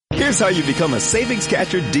Here's how you become a Savings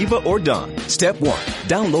Catcher diva or don. Step 1.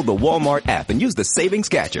 Download the Walmart app and use the Savings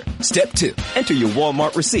Catcher. Step 2. Enter your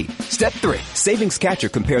Walmart receipt. Step 3. Savings Catcher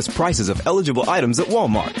compares prices of eligible items at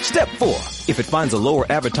Walmart. Step 4. If it finds a lower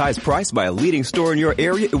advertised price by a leading store in your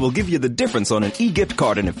area, it will give you the difference on an e-gift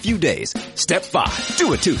card in a few days. Step 5.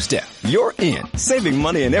 Do a 2-step. You're in. Saving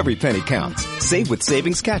money and every penny counts. Save with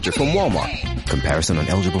Savings Catcher from Walmart. Comparison on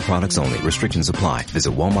eligible products only. Restrictions apply.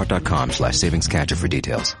 Visit walmart.com/savingscatcher for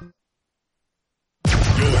details.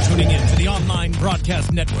 You're tuning in to the online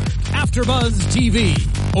broadcast network, AfterBuzz TV.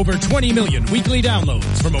 Over 20 million weekly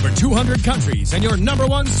downloads from over 200 countries and your number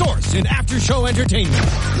one source in after-show entertainment.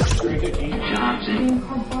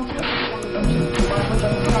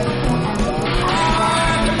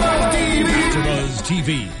 AfterBuzz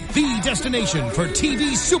TV, the destination for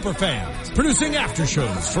TV superfans, producing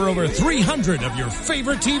after-shows for over 300 of your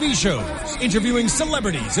favorite TV shows, interviewing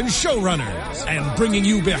celebrities and showrunners, and bringing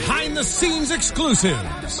you behind-the-scenes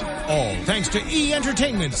exclusives. All thanks to E!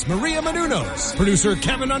 Entertainment's Maria Menounos, producer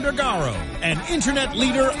Kevin Undergaro, and internet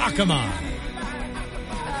leader Akamai.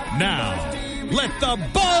 Now, let the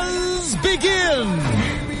buzz begin!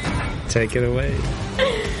 Take it away.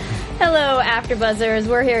 Hello, AfterBuzzers.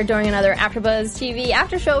 We're here during another AfterBuzz TV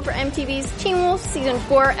after show for MTV's Teen Wolf Season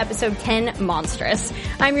 4, Episode 10, Monstrous.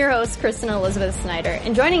 I'm your host, Kristen Elizabeth Snyder,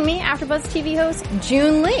 and joining me, AfterBuzz TV host,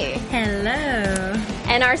 June Lee. Hello.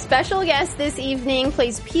 And our special guest this evening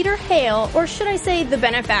plays Peter Hale, or should I say the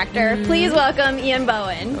benefactor. Please welcome Ian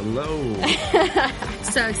Bohen. Hello.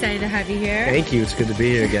 So excited to have you here. Thank you. It's good to be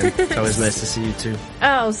here again. It's always nice to see you too.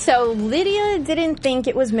 Oh, so Lydia didn't think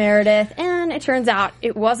it was Meredith, and it turns out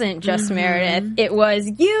it wasn't just Meredith. It was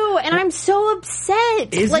you, and I'm so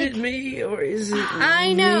upset. Is it me, or is it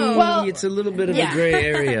I know. me? Well, it's a little bit of a gray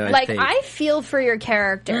area, I think. I feel for your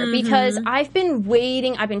character because I've been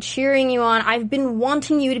waiting, I've been cheering you on, I've been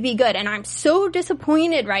wanting you to be good, and I'm so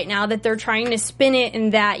disappointed right now that they're trying to spin it in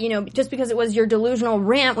that, you know, just because it was your delusional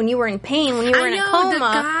rant when you were in pain, when you were in a coma. The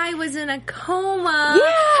guy was in a coma.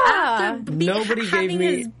 Yeah. Nobody gave me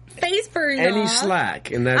his face burned any off.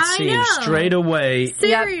 slack in that I scene. know. Straight away,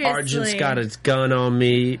 Seriously. Argent's got his gun on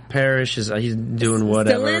me. Parrish is he's doing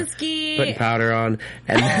whatever, Stilinski. putting powder on,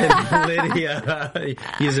 and then Lydia,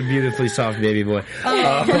 he's a beautifully soft baby boy. Oh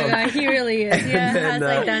my god, he really is. Yeah, then, has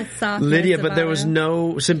like that softness Lydia, but about there was him.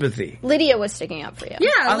 no sympathy. Lydia was sticking up for you.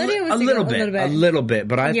 Yeah, Lydia was a little bit,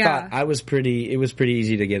 but I Yeah. thought it was pretty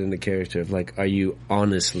easy to get into character of like, are you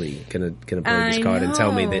honestly gonna play this card and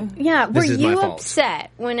tell me that Yeah, were this is my you fault?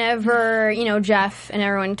 upset whenever, you know, Jeff and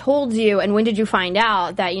everyone told you, and when did you find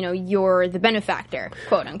out that, you know, you're the benefactor,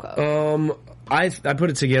 quote unquote? I put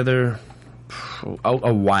it together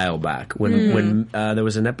a while back when there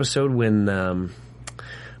was an episode when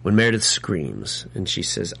Meredith screams and she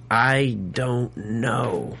says, "I don't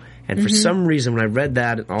know." And for some reason, when I read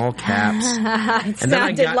that in all caps, It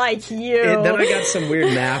sounded like you. Then I got some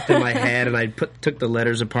weird math in my head, and I took the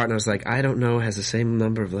letters apart, and I was like, I don't know, has the same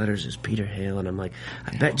number of letters as Peter Hale, and I'm like,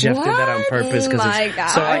 I bet Jeff did that on purpose. Oh my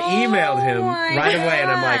gosh. So I emailed him my right away, and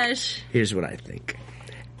I'm like, gosh. here's what I think.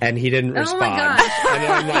 And he didn't respond. Oh my gosh. And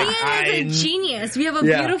then I'm like, Ian is a genius. We have a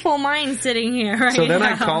beautiful mind sitting here right So then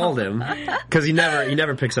now. I called him because he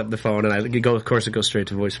never picks up the phone, and of course it goes straight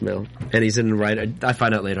to voicemail. And he's in the writer. I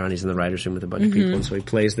find out later on he's in the writers' room with a bunch of people, and so he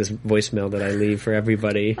plays this voicemail that I leave for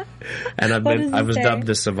everybody. And I was dubbed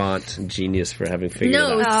the savant genius for having figured it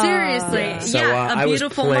out. No, seriously. Yeah. So a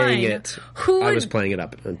beautiful mind. I was playing it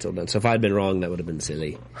up until then. So if I had been wrong, that would have been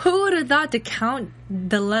silly. Who would have thought to count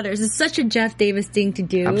the letters? It's such a Jeff Davis thing to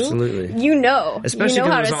do. Absolutely. You know. Especially you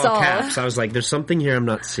know how because to it was all solve. caps. I was like, there's something here I'm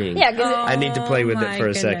not seeing. Yeah, because I need to play with it for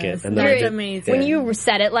a second. And then That's amazing. when you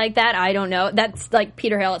said it like that, I don't know. That's like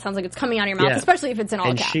Peter Hale. It sounds like it's coming out of your mouth, especially if it's in all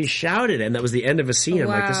caps. And she shouted, and that was the end of a scene. I'm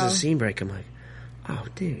like, this is Wow. a scene break. I'm like, oh,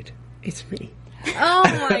 dude, it's me.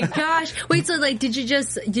 Oh my gosh. Wait, so like did you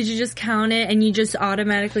just count it and you just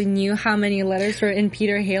automatically knew how many letters were in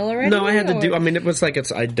Peter Hale already? No, I had to do, I mean, it was like,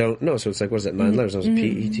 I don't know. So it's like, what is it, 9 letters? I was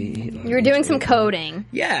P-E-T-E. You were doing some coding.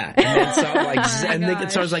 Yeah. And then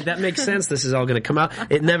so I was like, that makes sense. This is all going to come out.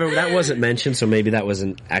 That wasn't mentioned, so maybe that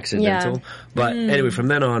wasn't accidental. Yeah. But anyway, from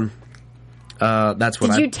then on, that's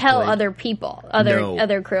what Did you tell played. other people,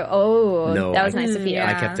 other crew? Oh, No, that was nice of you.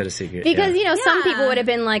 I kept it a secret. Because, you know, some Yeah. people would have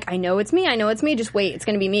been like, I know it's me, just wait, it's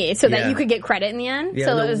going to be me, so that you could get credit in the end. Yeah,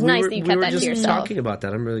 so no, it was nice that you kept that to We were just yourself. talking about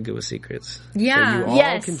that. I'm really good with secrets. Yeah. So you all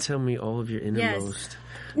Yes. can tell me all of your innermost.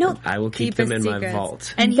 No, I will keep them in my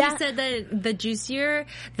vault. And he said that the juicier,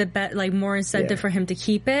 the more incentive for him to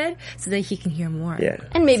keep it, so that he can hear more. Yeah.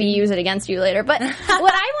 And maybe use it against you later. But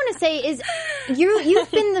what I want to say is,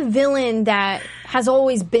 you've been the villain that has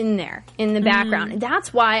always been there in the background. And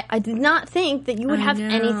that's why I did not think that you would have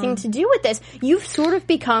anything to do with this. You've sort of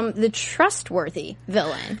become the trustworthy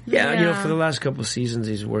villain. Yeah, for the last couple of seasons,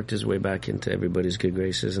 he's worked his way back into everybody's good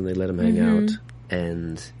graces, and they let him hang out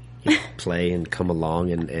and play and come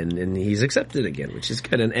along, and he's accepted again, which is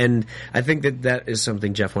good. And I think that is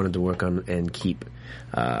something Jeff wanted to work on and keep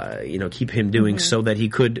him doing so that he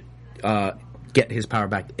could get his power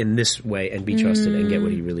back in this way and be trusted and get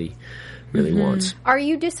what he really wants. Are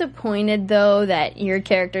you disappointed, though, that your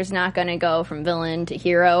character's not going to go from villain to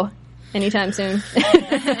hero anytime soon?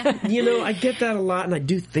 I get that a lot, and I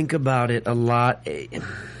do think about it a lot.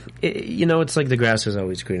 It's like the grass is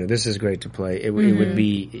always greener. This is great to play. It would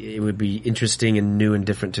be interesting and new and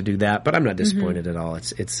different to do that, but I'm not disappointed at all.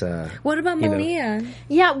 It's What about Malia?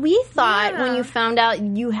 Yeah, we thought when you found out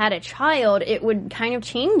you had a child, it would kind of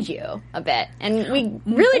change you a bit, and we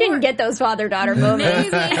really didn't get those father-daughter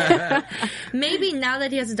moments. Maybe now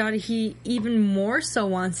that he has a daughter, he even more so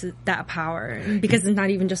wants that power, because it's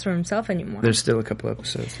not even just for himself anymore. There's still a couple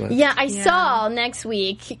episodes left. Yeah, I saw next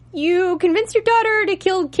week you convinced your daughter to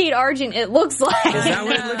kill Kate Argent. It looks like. Is that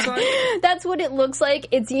what it looks like? That's what it looks like.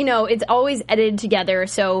 It's it's always edited together,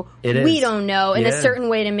 so we don't know in a certain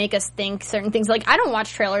way to make us think certain things. Like, I don't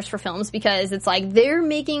watch trailers for films because it's like they're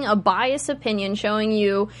making a biased opinion, showing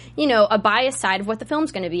you a biased side of what the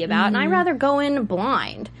film's going to be about, and I'd rather go in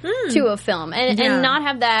blind to a film and not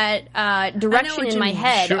have that direction in my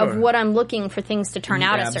head of what I'm looking for things to turn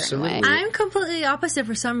out a certain way. I'm completely opposite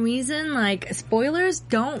for some reason. Like, spoilers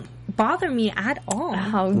don't bother me at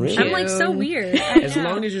all. Really? I'm like so weird. As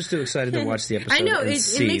long as you're still excited to watch the episode, I know, and it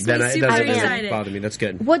see, makes then me super it excited. doesn't bother me. That's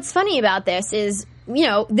good. What's funny about this is,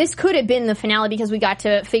 this could have been the finale because we got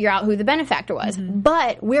to figure out who the benefactor was.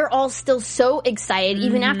 But we're all still so excited,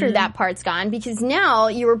 even after that part's gone, because now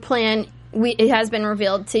your plan, it has been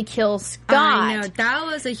revealed, to kill Scott. I know. That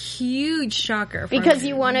was a huge shocker for because me.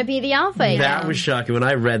 you want to be the alpha. That was shocking. When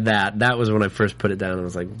I read that was when I first put it down, and I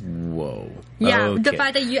was like, whoa. Yeah, okay. the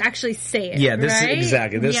fact that you actually say it. Yeah, this right? is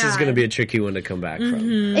exactly. This is going to be a tricky one to come back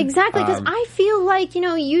from. Exactly, because I feel like,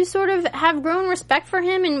 you sort of have grown respect for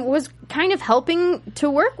him and was kind of helping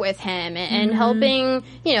to work with him and helping,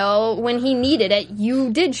 when he needed it,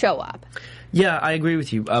 you did show up. Yeah, I agree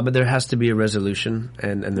with you, but there has to be a resolution,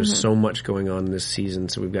 and there's so much going on this season,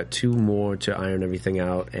 so we've got 2 more to iron everything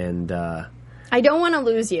out, and I don't want to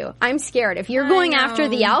lose you. I'm scared. If you're going after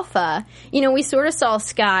the alpha, we sort of saw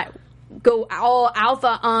Scott go all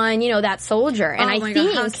alpha on, that soldier, and I think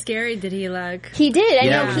God, how scary did he look? He did. I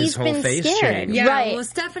know his he's whole been face scared. changed. Yeah, right. well,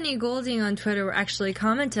 Stephanie Goulding on Twitter actually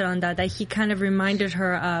commented on that he kind of reminded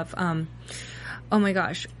her of, oh my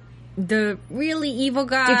gosh, the really evil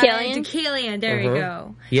guy. Deucalion, there you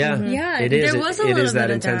go. Yeah. Yeah, it is. there was a it little is that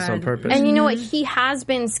bit of intense that. on purpose. And you know what? He has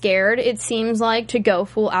been scared, it seems like, to go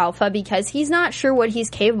full alpha because he's not sure what he's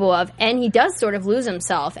capable of, and he does sort of lose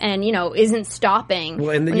himself and, isn't stopping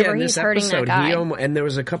whenever in he's this hurting episode, that guy. and there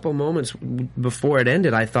was a couple moments before it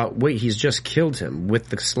ended, I thought, wait, he's just killed him. With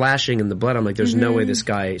the slashing and the blood, I'm like, there's no way this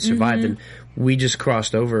guy survived. And we just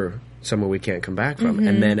crossed over somewhere we can't come back from.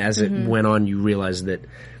 And then as it went on, you realize that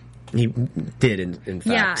he did, in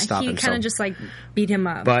fact, stop himself. Yeah, he kind of just beat him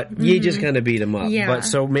up. But he just kind of beat him up. Yeah. But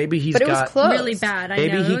so maybe he's But it was got close. really bad. I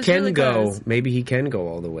maybe know. he It was can really go. close. Maybe he can go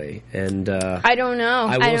all the way. And I don't know.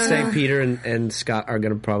 I will don't say know. Peter and Scott are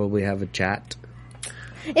going to probably have a chat.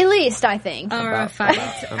 At least, I think. Or a fight.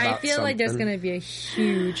 I feel like there's something. going to be a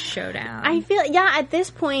huge showdown. I feel, at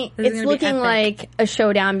this point, This is it's gonna be looking epic. like a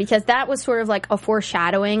showdown because that was sort of like a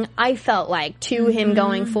foreshadowing, I felt like, to him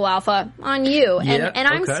going full alpha on you. Yeah, and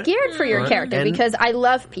I'm okay. scared for your Right. character And- because I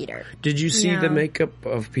love Peter. Did you see Yeah. the makeup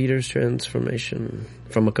of Peter's transformation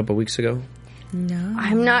from a couple weeks ago? No.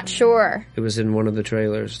 I'm not sure. It was in one of the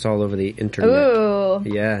trailers. It's all over the internet. Ooh.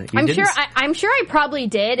 Yeah, you I'm didn't sure. s- I'm sure I probably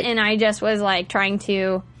did, and I just was trying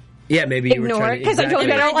to yeah, maybe you ignore were it trying to, because I told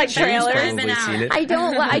you I don't like Exactly. You've trailers. probably seen it.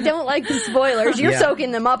 I don't like the spoilers. You're Yeah.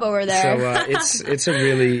 soaking them up over there. So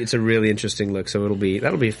it's a really interesting look. So that'll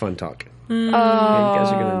be a fun talk. Yeah, you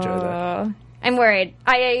guys are gonna enjoy that. I'm worried.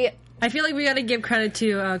 I feel like we got to give credit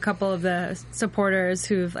to a couple of the supporters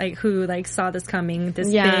who saw this coming, this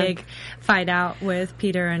big fight out with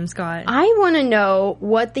Peter and Scott. I want to know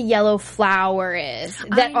what the yellow flower is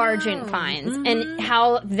that I know. Argent finds and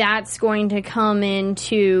how that's going to come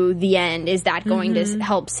into the end. Is that going to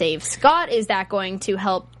help save Scott? Is that going to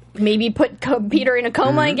help maybe put Peter in a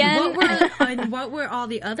coma again. What were all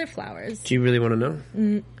the other flowers? Do you really want to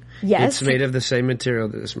know? Yes. It's made of the same material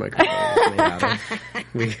that this microphone is made out of.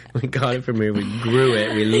 We got it from here, we grew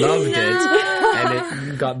it, we loved it, and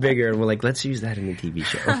it got bigger, and we're like, let's use that in a TV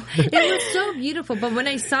show. It was so beautiful, but when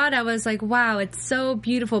I saw it, I was like, wow, it's so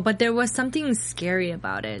beautiful, but there was something scary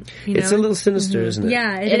about it. It's a little sinister, isn't it?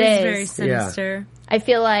 Yeah, it is very sinister. I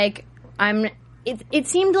feel like it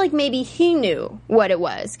seemed like maybe he knew what it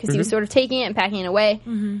was, because he was sort of taking it and packing it away,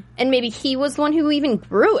 and maybe he was the one who even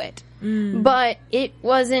grew it. But it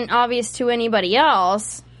wasn't obvious to anybody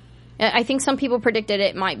else. I think some people predicted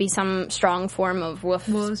it might be some strong form of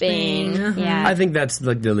wolfsbane. Yeah, I think that's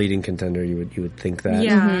like the leading contender. You would think that.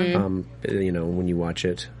 Yeah. When you watch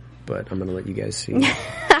it. But I'm going to let you guys see. No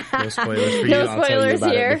spoilers for you. No I'll tell you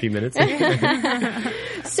about here. it in a few minutes.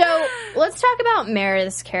 So let's talk about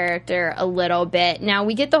Meredith's character a little bit. Now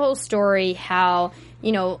we get the whole story how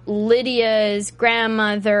Lydia's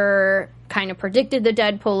grandmother kind of predicted the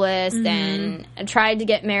Deadpool list and tried to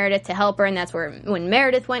get Meredith to help her, and that's when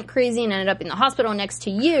Meredith went crazy and ended up in the hospital next to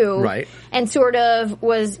you. Right. And sort of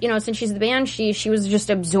was, since she's the Banshee, she was just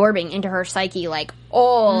absorbing into her psyche like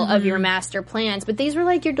all of your master plans. But these were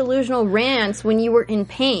like your delusional rants when you were in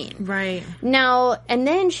pain. Right. Now, and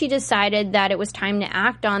then she decided that it was time to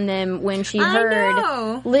act on them when she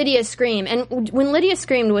heard Lydia scream. And when Lydia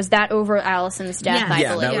screamed, was that over Allison's death, I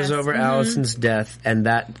believe? Yeah, that was over Allison's death, and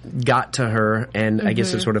that got to her, and I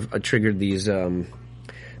guess it sort of triggered these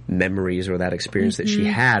memories or that experience that she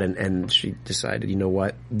had, and she decided, you know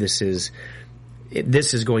what, this is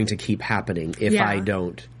going to keep happening if I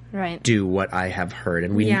don't do what I have heard.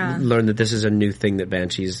 And we learned that this is a new thing that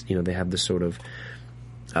Banshees, they have this sort of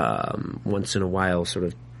once in a while sort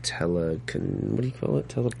of what do you call it?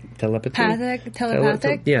 Telepathy? Telepathic?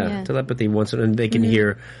 Telepathy once, and they can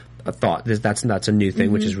hear a thought. That's a new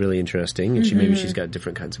thing, which is really interesting. And maybe she's got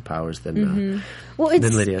different kinds of powers than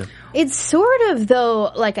Lydia. It's sort of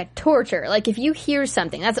though like a torture. Like if you hear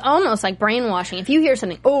something, that's almost like brainwashing. If you hear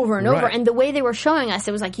something over and over, and the way they were showing us,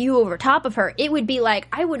 it was like you over top of her. It would be like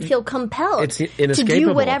I would feel compelled to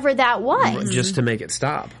do whatever that was, just to make it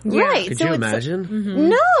stop. Right? Could you imagine?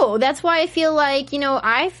 No, that's why I feel like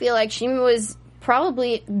I feel like she was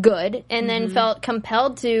probably good and then felt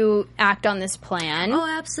compelled to act on this plan. Oh,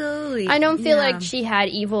 absolutely. I don't feel like she had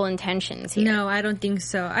evil intentions here. No, I don't think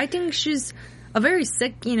so. I think she's a very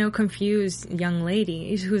sick, confused young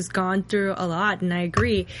lady who's gone through a lot, and I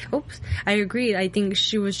agree. I agree. I think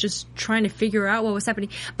she was just trying to figure out what was happening.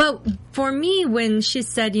 But for me, when she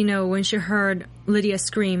said, when she heard Lydia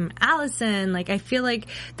scream, Allison, I feel like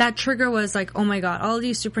that trigger was like, oh my god, all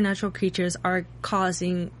these supernatural creatures are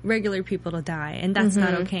causing regular people to die, and that's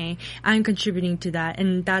not okay. I'm contributing to that,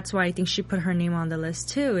 and that's why I think she put her name on the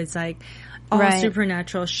list too. It's like, all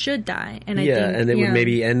supernatural should die. And I think, and it would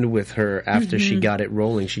maybe end with her after she got it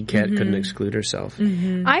rolling. She couldn't exclude herself. I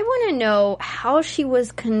want to know how she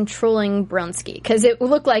was controlling Brunsky, because it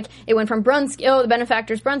looked like it went from Brunsky, the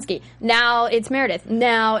benefactor's Brunsky. Now it's Meredith.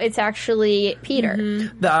 Now it's actually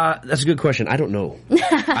Peter. That's a good question. I don't know.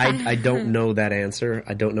 I don't know that answer.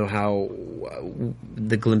 I don't know how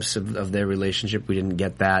the glimpse of their relationship. We didn't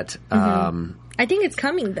get that. I think it's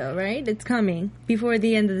coming, though, right? It's coming before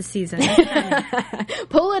the end of the season.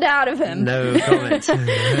 Pull it out of him. No comment.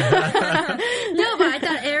 No, but I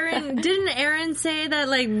thought didn't Aaron say that,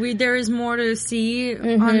 there is more to see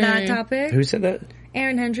on that topic? Who said that?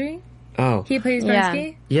 Aaron Hendry. Oh. He plays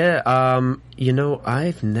Bansky? Yeah,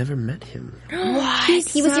 I've never met him. What?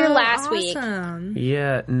 He was here last week.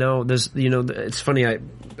 Yeah, no, there's, it's funny,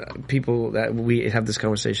 people that we have this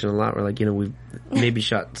conversation a lot. We're like, we've maybe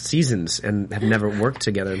shot seasons and have never worked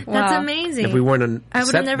together. Wow. That's amazing. If we weren't on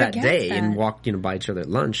set that day and walked, by each other at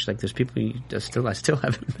lunch, there's people I still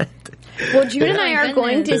haven't met. Well, Jude and I are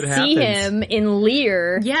going to see him in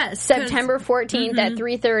Lear. Yes, September 14th at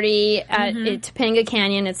 3:30 at Topanga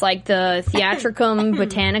Canyon. It's like the Theatricum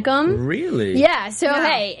Botanicum. Really? Yeah. So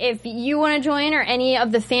hey, if you want to join or any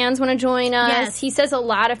of the fans want to join us, he says a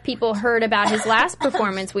lot of people heard about his last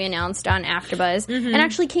performance we announced on AfterBuzz and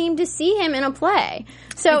actually came to see him in a play.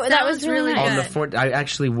 So that was really nice.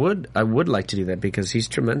 I would like to do that because he's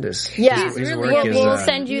tremendous. Yeah, his we'll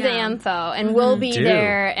send you the info, and we'll be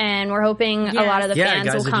there, and we're hoping a lot of the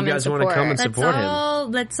fans will come and support. Want to come and support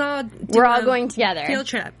him, let's all we're all going together. Field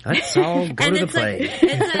trip. Let's all go to the play.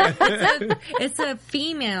 It's a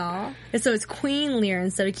female, so it's Queen Lear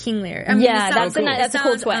instead of King Lear. That's a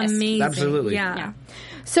cool twist. Amazing. Absolutely. Yeah.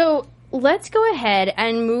 So let's go ahead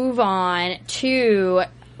and move on to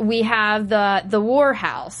we have the war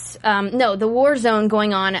house. The war zone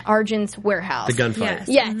going on at Argent's warehouse. The gunfight.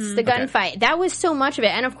 Yes, the gunfight. That was so much of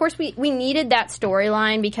it. And of course, we needed that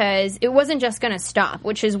storyline because it wasn't just going to stop,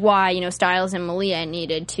 which is why, Styles and Malia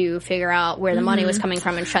needed to figure out where the money was coming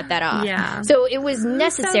from and shut that off. Yeah. So it was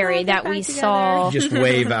necessary that we saw just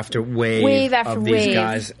wave after wave of these wave.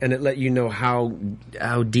 guys, and it let you know how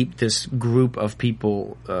deep this group of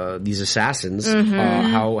people, these assassins,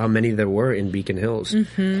 how many there were in Beacon Hills,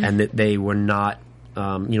 and that they were not.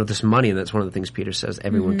 This money, and that's one of the things Peter says,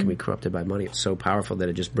 everyone can be corrupted by money. It's so powerful that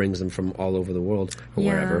it just brings them from all over the world or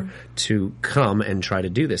wherever to come and try to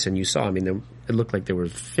do this. And you saw, it looked like there were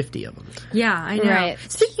 50 of them. Yeah, I know. Right.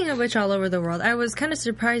 Speaking of which, all over the world, I was kind of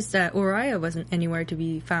surprised that Uriah wasn't anywhere to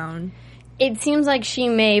be found. It seems like she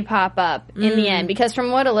may pop up in the end, because from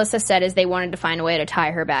what Alyssa said is they wanted to find a way to tie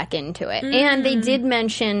her back into it. And they did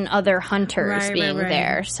mention other hunters being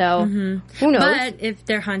there, so who knows? But if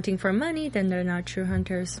they're hunting for money, then they're not true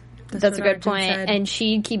hunters. That's a good point. And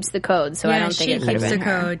she keeps the code, so I don't think it could have been she keeps the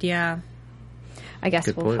her. code, yeah. I guess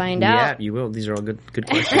we'll Point. find out. Yeah, you will. These are all good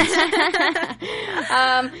questions.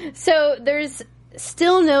 So there's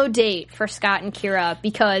still no date for Scott and Kira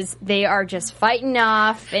because they are just fighting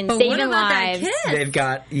off and saving what about lives. that kiss? They've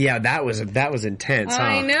got that was intense.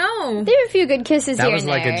 I know. There are a few good kisses That here was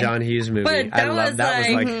and like there. a John Hughes movie. But that was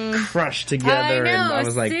like crushed together, I know, and I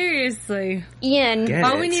was like, seriously. Ian, Get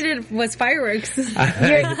All it. we needed was fireworks.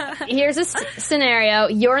 here's a scenario.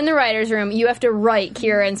 You're in the writer's room. You have to write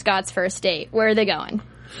Kira and Scott's first date. Where are they going?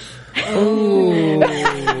 ooh,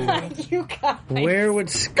 You guys. where would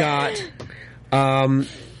Scott?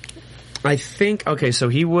 I think so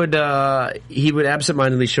he would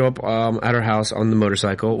absentmindedly show up at her house on the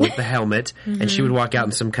motorcycle with the helmet, and she would walk out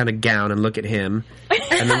in some kind of gown and look at him,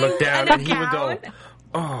 and then look down, and he would go,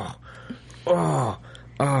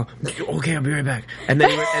 okay, I'll be right back, and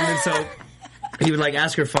then so he would like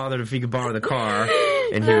ask her father if he could borrow the car,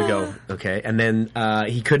 and he would go, okay, and then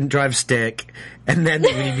he couldn't drive stick, and then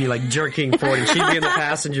we'd be like jerking forward, and she'd be in the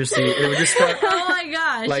passenger seat, and it would just start. Oh my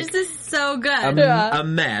gosh, Like, this is so good. A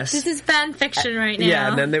mess. This is fan fiction right now. Yeah,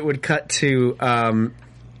 and then it would cut to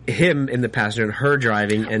him in the passenger and her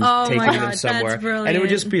driving and taking my them God, somewhere. that's brilliant. And it would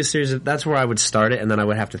just be a series of, that's where I would start it, and then I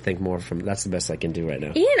would have to think more from, that's the best I can do right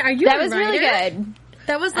now. Ian, are you That a was writer? really good.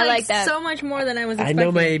 That was I like that. so much more than I was I expecting.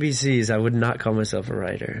 know my ABCs. I would not call myself a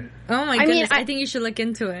writer. Oh my goodness, I think you should look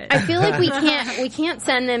into it. I feel like we can't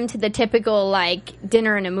send them to the typical like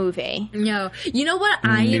dinner and a movie. No. You know what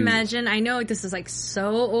I imagine? I know this is like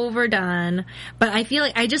so overdone, but I feel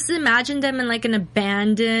like I just imagine them in like an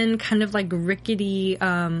abandoned kind of like rickety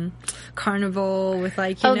carnival with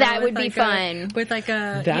like, you know, that would with be like fun. with like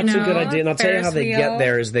a That's a good idea. And I'll tell you how they get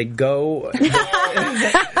there is they go...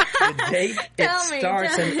 The date,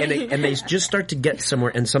 starts and they just start to get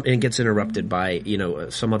somewhere, and it gets interrupted by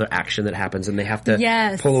some other action that happens, and they have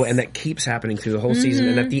to pull away, and that keeps happening through the whole season.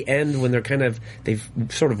 And at the end, when they're they've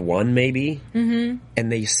sort of won maybe, and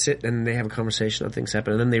they sit and they have a conversation on things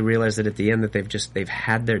happen, and then they realize that at the end that they've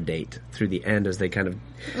had their date through the end as they kind of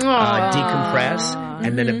decompress,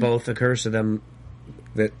 and then it both occurs to them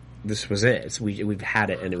that this was it. So we've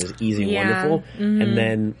had it, and it was easy and wonderful. And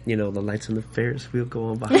then the lights on the Ferris wheel go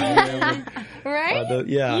on behind them, Right?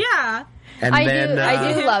 Yeah. And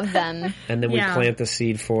I do love them. And then we plant the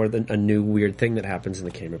seed for a new weird thing that happens, and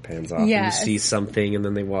the camera pans off, and you see something, and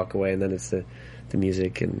then they walk away, and then it's the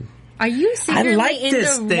music and. Are you secretly like in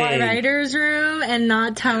this the thing. writer's room and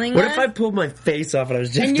not telling What us? if I pulled my face off and I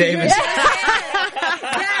was Jeff Davis?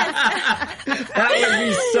 That would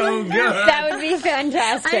be so good. That would be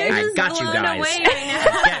fantastic. I got you blown guys. away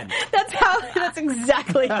right Again. That's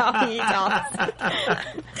exactly how he talks.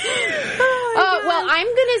 Well, I'm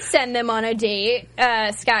going to send them on a date,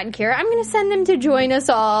 Scott and Kira. I'm going to send them to join us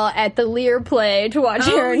all at the Lear play to watch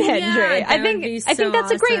Aaron Hendry. I think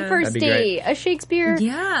that's a great first date. A Shakespeare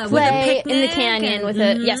play in the canyon with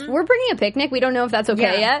a yes. We're bringing a picnic. We don't know if that's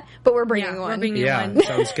okay yet, but we're bringing one. We're bringing one.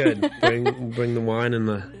 Sounds good. Bring the wine and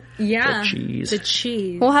the cheese. The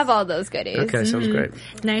cheese. We'll have all those goodies. Okay, sounds great.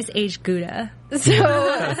 Nice aged Gouda.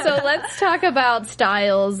 So let's talk about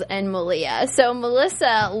Styles and Malia. So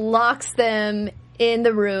Melissa locks them in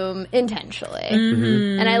the room intentionally.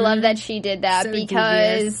 And I love that she did that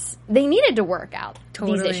because they needed to work out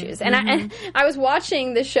these issues. And I was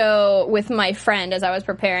watching the show with my friend as I was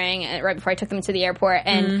preparing right before I took them to the airport,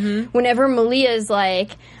 and whenever Malia's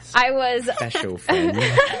like, I was Special friend.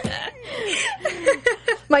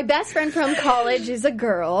 my best friend from college is a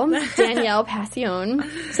girl, Danielle Passion.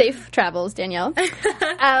 Safe travels, Danielle.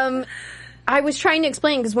 I was trying to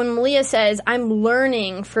explain, because when Malia says, I'm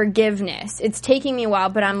learning forgiveness, it's taking me a while,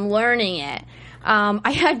 but I'm learning it.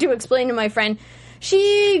 I had to explain to my friend,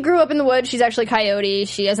 she grew up in the woods. She's actually Coyote.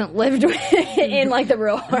 She hasn't lived in like the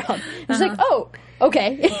real world. She's like, oh,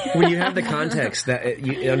 okay. When you have the context, that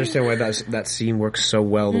you understand why that scene works so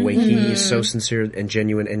well. The way he is so sincere and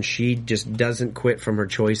genuine, and she just doesn't quit from her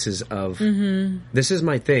choices of this is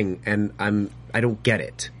my thing, and I don't get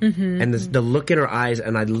it. And the look in her eyes,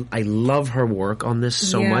 and I love her work on this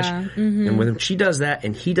so much. And when she does that,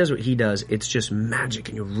 and he does what he does, it's just magic,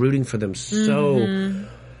 and you're rooting for them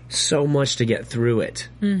so much to get through it.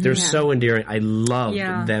 They're so endearing. I love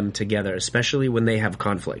them together, especially when they have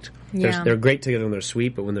conflict. They're great together when they're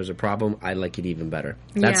sweet, but when there's a problem, I like it even better.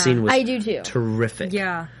 That scene was I do too. Terrific.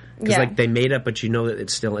 Yeah. Because like they made up, but you know that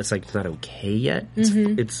it's like it's not okay yet.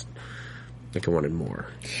 It's like I wanted more.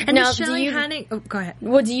 And now, Shelley Hanning... Oh, go ahead.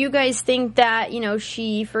 Well, do you guys think that,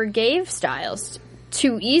 she forgave Styles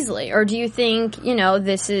too easily? Or do you think,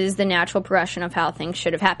 this is the natural progression of how things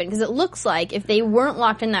should have happened? Because it looks like if they weren't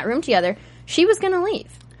locked in that room together, she was going to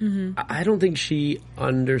leave. I don't think she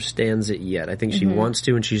understands it yet. I think she wants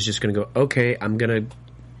to, and she's just going to go, okay, I'm going to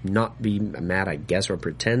not be mad, I guess, or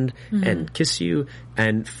pretend and kiss you,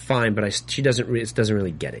 and fine, but she doesn't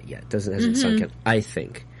really get it yet. Hasn't sunk in, I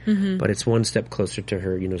think. But it's one step closer to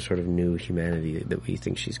her, sort of new humanity that we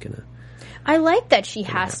think she's going to... I like that she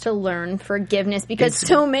has to learn forgiveness because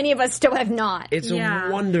so many of us still have not. It's a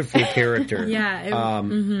wonderful character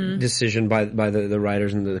decision by the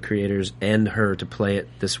writers and the creators and her to play it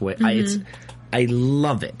this way. I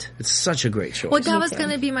love it. It's such a great choice. Well, that was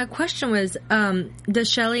going to be my question was, does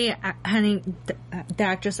Shelley Hanning, the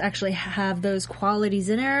actress, actually have those qualities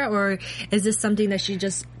in her, or is this something that she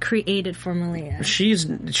just created for Malia? She's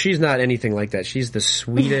not anything like that. She's the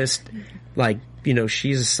sweetest,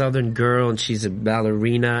 she's a Southern girl and she's a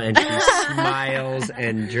ballerina and she smiles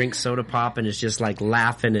and drinks soda pop and is just like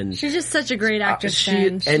laughing and... She's just such a great actress.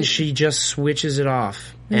 She just switches it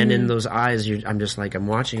off. And in those eyes, I'm just like, I'm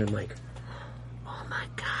watching, I'm like...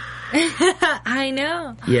 I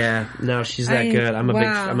know. Yeah, no, she's that good. I'm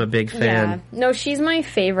a big fan. Yeah. No, she's my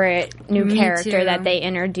favorite new character that they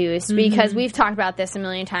introduced because we've talked about this a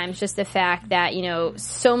million times. Just the fact that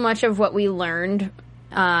so much of what we learned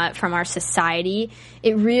from our society,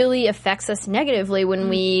 it really affects us negatively when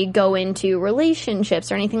we go into relationships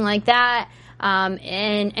or anything like that.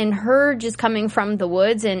 And her just coming from the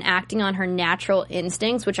woods and acting on her natural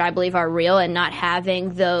instincts, which I believe are real, and not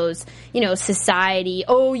having those, society,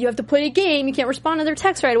 you have to play a game, you can't respond to their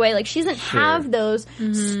text right away. Like, she doesn't have those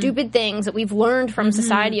stupid things that we've learned from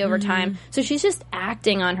society over time. So she's just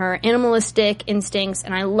acting on her animalistic instincts,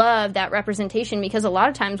 and I love that representation because a lot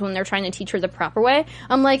of times when they're trying to teach her the proper way,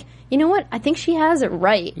 I'm like, you know what? I think she has it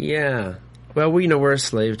right. Yeah. Well, we're a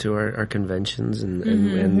slave to our conventions,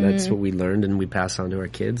 and that's what we learned, and we pass on to our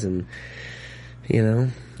kids, and,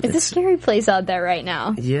 It's a scary place out there right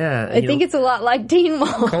now. Yeah. I think it's a lot like Teen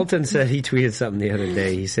Mom. Colton said, he tweeted something the other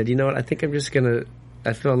day, he said, I think I'm just going to...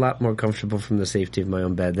 I feel a lot more comfortable from the safety of my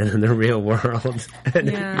own bed than in the real world.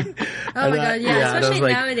 Yeah. Oh my god, yeah,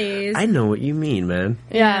 especially nowadays. I know what you mean, man.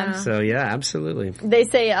 Yeah. So yeah, absolutely. They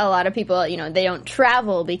say a lot of people, they don't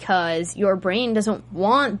travel because your brain doesn't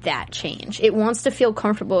want that change. It wants to feel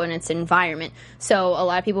comfortable in its environment. So a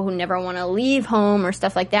lot of people who never want to leave home or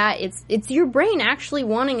stuff like that, it's your brain actually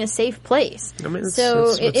wanting a safe place. I mean,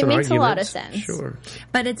 it makes a lot of sense. Sure.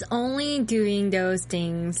 But it's only doing those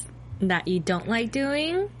things that you don't like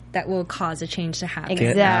doing that will cause a change to happen.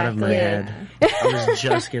 Get out of my head. I was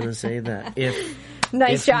just going to say that.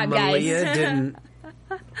 Nice job, Malia guys. didn't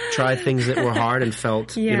try things that were hard and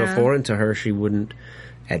felt foreign to her, she wouldn't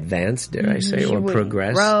advance, dare I say, or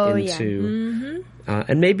progress into...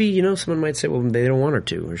 and maybe, someone might say, well, they don't want her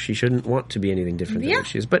to, or she shouldn't want to be anything different than what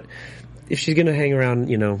she is. But if she's going to hang around,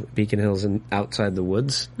 Beacon Hills and outside the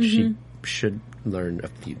woods, she should learn a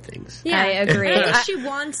few things. Yeah, I agree. And I think she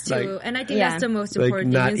wants to, and I think that's the most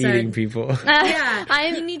important not thing. Not eating people.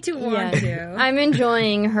 You need to want to. I'm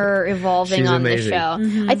enjoying her evolving on the show.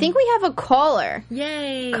 I think we have a caller.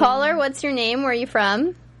 Yay. Caller, what's your name? Where are you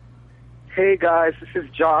from? Hey guys, this is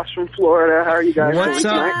Josh from Florida. How are you guys? What's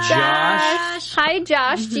doing up, tonight? Josh? Hi,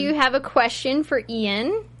 Josh. Do you have a question for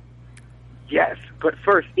Ian? Yes, but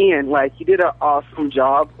first, Ian, you did an awesome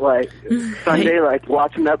job. Sunday,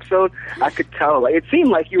 watching the episode, I could tell. It seemed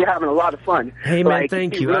like you were having a lot of fun. Hey, man,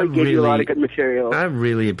 thank you. Really gave you a lot of good material. I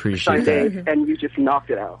really appreciate Sunday, that. And you just knocked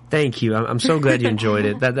it out. Thank you. I'm so glad you enjoyed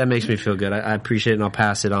it. That makes me feel good. I appreciate it, and I'll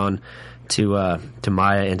pass it on to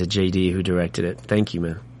Maya and to JD, who directed it. Thank you,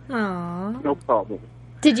 man. Aww. No problem.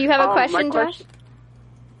 Did you have a question, Josh?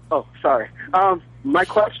 Oh, sorry. My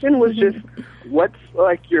question was just, what's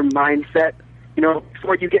your mindset,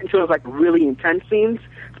 before you get into those really intense scenes,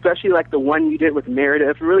 especially like the one you did with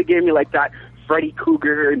Meredith. It really gave me like that Freddy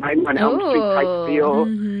Krueger, Nightmare on Elm Street type feel,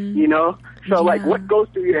 you know? So like, what goes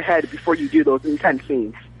through your head before you do those intense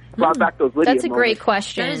scenes? Brought back those Lydia That's a great moments.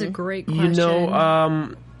 question. That is a great question. You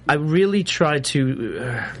know, I really try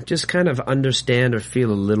to just kind of understand or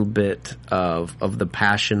feel a little bit of the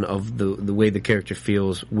passion of the way the character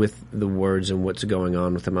feels with the words and what's going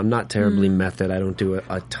on with them. I'm not terribly method. I don't do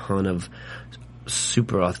a ton of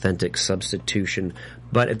super authentic substitution.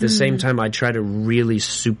 But at the same time, I try to really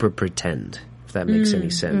super pretend, if that makes any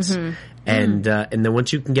sense. And then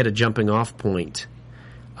once you can get a jumping off point,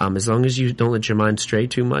 as long as you don't let your mind stray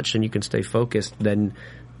too much and you can stay focused, then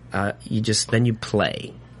you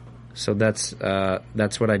play. So that's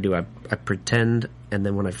what I do. I pretend, and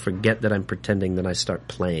then when I forget that I'm pretending, then I start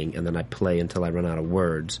playing, and then I play until I run out of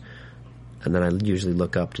words. And then I usually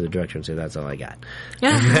look up to the director and say, "That's all I got."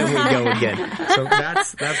 And then we go again. So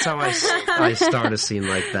that's how I start a scene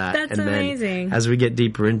like that. That's and then amazing. as we get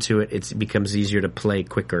deeper into it, it becomes easier to play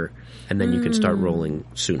quicker, and then you can start rolling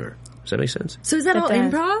sooner. Does that make sense? So is that all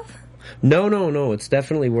improv? No. It's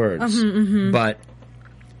definitely words, but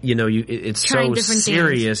you know, it's Trying so different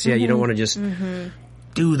serious. things. Yeah, you don't want to just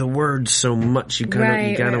do the words so much. You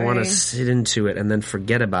kind of want to sit into it and then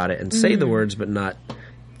forget about it and say the words, but not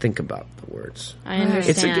think about the words. I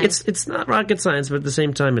understand. It's not rocket science, but at the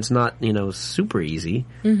same time, it's not, you know, super easy.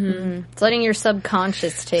 It's letting your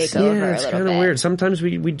subconscious take over a little bit. It's kind of weird. Sometimes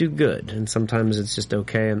we do good, and sometimes it's just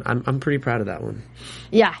okay, and I'm pretty proud of that one.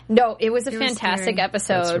 Yeah, no, it was a fantastic scary.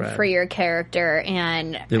 episode for your character,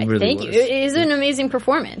 and really thank you. was. It is an amazing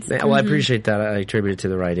performance. Well, I appreciate that. I attribute it to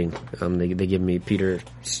the writing. They give me Peter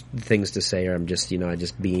things to say, or I'm just, I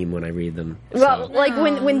just beam when I read them. Well, like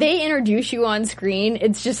when they introduce you on screen,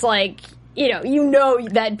 it's just like, you know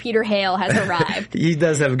that Peter Hale has arrived. He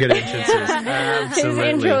does have good entrances. His Absolutely.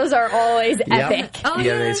 intros are always epic. Oh,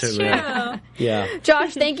 Yeah, they that's certainly true. are. Yeah.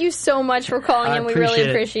 Josh, thank you so much for calling I in. We really appreciate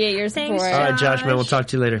it. appreciate your Thanks, support. All right, Josh, man, we'll talk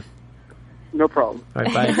to you later. No problem. All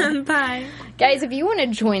right, bye. Bye. Guys, if you want to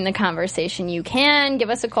join the conversation, you can. Give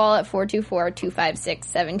us a call at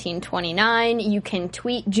 424-256-1729. You can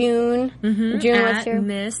tweet June. June, what's At your...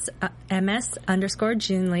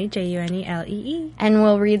 MS_Junlee, Junelee. And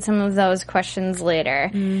we'll read some of those questions later.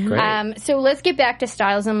 Great. So let's get back to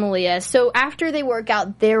Styles and Malia. So after they work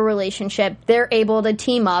out their relationship, they're able to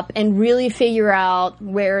team up and really figure out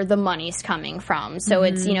where the money's coming from. So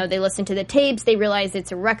it's, they listen to the tapes, they realize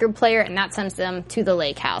it's a record player, and that sends them to the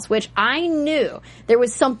lake house, which I knew there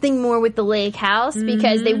was something more with the lake house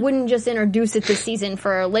because they wouldn't just introduce it this season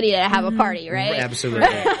for Lydia to have a party, right?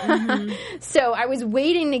 Absolutely. So I was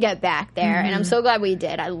waiting to get back there, and I'm so glad we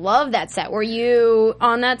did. I love that set. Were you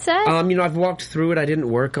on that set? I've walked through it. I didn't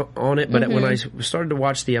work on it, but when I started to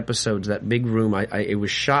watch the episodes, that big room, it was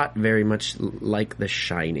shot very much like The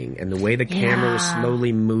Shining, and the way the camera was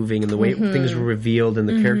slowly moving, and the way things were revealed, and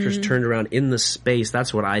the characters turned around in the space.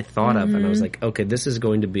 That's what I thought of, and I was like, okay, this is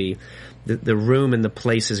going to be the room and the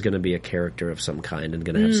place is going to be a character of some kind, and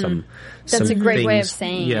going to have some. That's some a great way of things,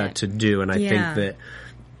 saying it. to do, and I think that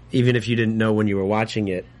even if you didn't know when you were watching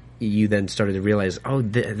it, you then started to realize,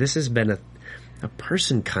 this has been a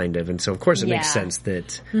person kind of, and so of course it makes sense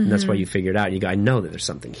that, and that's why you figured out. You go, I know that there's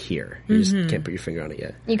something here. You just can't put your finger on it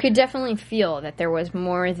yet. You could definitely feel that there was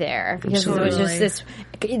more there because Absolutely. it was just this.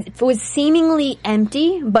 It was seemingly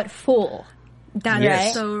empty but full. That's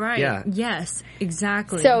Yes. so right. Yeah. Yes,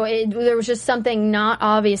 exactly. So there was just something not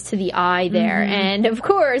obvious to the eye there, and of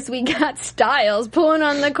course we got Styles pulling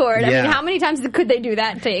on the cord. I Yeah. mean, how many times could they do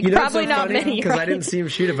that take? Probably not many. Because I didn't see him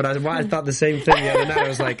shoot it, but I thought the same thing the other night. I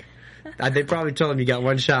was like, they probably told him you got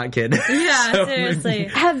one shot, kid. yeah, So, seriously.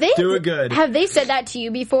 Have they do it good. Have they said that to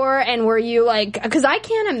you before? And were you like, because I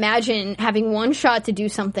can't imagine having one shot to do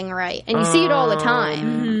something right, and you see it all the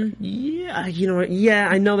time. Yeah, you know what? Yeah,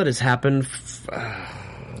 I know that it's happened.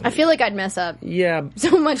 I feel like I'd mess up. Yeah.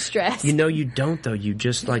 So much stress. You don't though. You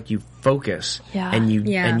just you focus Yeah. and you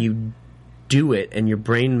Yeah. and you do it, and your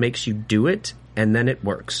brain makes you do it, and then it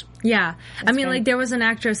works. Yeah. I mean, like, there was an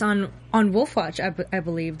actress on Wolfwatch, I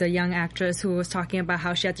believe, the young actress who was talking about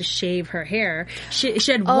how she had to shave her hair. She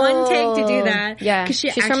had one take to do that. Yeah. 'Cause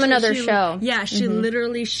She's from another show. Yeah, she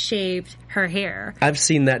literally shaved her hair. I've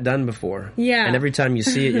seen that done before. Yeah. And every time you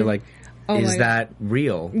see it, you're like, Oh is my that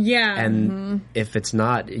real? Yeah. And if it's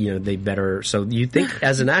not, they better. So you think,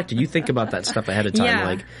 as an actor, you think about that stuff ahead of time,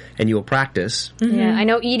 Yeah. and you will practice. Yeah, I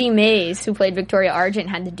know Edie Mays, who played Victoria Argent,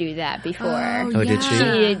 had to do that before. Oh, did she?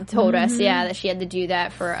 She told us, that she had to do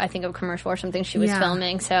that for, I think, a commercial or something she was Yeah.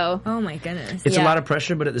 filming. So Oh my goodness. It's a Yeah. lot of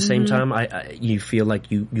pressure, but at the same time, you feel like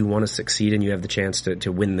you want to succeed, and you have the chance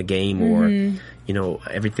to win the game, or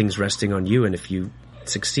everything's resting on you. And if you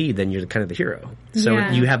succeed, then you're kind of the hero. So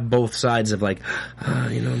you have both sides of like,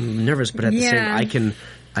 I'm nervous, but at the same,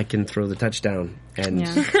 I can throw the touchdown, and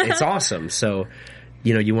it's awesome. So,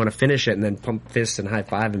 you want to finish it and then pump fists and high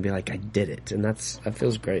five and be like, I did it, and that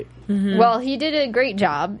feels great. Mm-hmm. Well, he did a great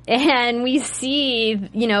job, and we see,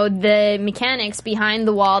 the mechanics behind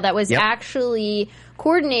the wall that was actually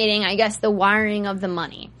coordinating, I guess, the wiring of the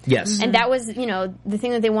money. Yes. And that was, the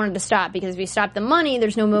thing that they wanted to stop, because if you stop the money,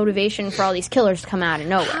 there's no motivation for all these killers to come out of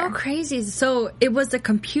nowhere. How crazy. So it was the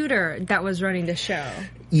computer that was running the show.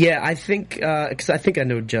 Yeah, I think, because I think I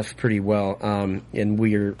know Jeff pretty well, and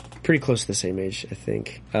we're pretty close to the same age, I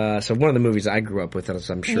think. So one of the movies I grew up with, as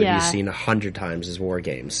I'm sure you've seen 100 times, is War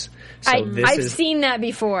Games. So I've seen that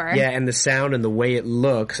before. Yeah, and the sound and the way it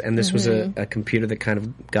looks, and this was a computer that kind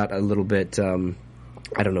of got a little bit,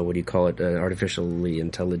 I don't know, what do you call it, artificially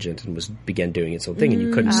intelligent, and began doing its own thing, and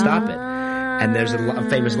you couldn't stop it. And there's a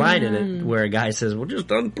famous line in it where a guy says, well, just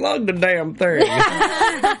unplug the damn thing.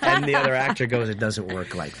 And the other actor goes, it doesn't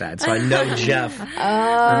work like that. So I know Jeff,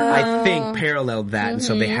 I think, paralleled that. And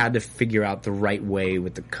so they had to figure out the right way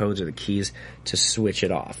with the codes or the keys to switch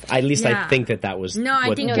it off. At least I think that was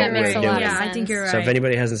I think that makes a lot of sense. I think you're right. So if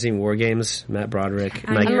anybody hasn't seen War Games, Matt Broderick.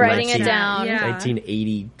 I'm writing it down.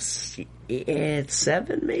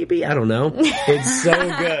 1987, maybe? I don't know. It's so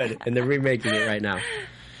good. And they're remaking it right now.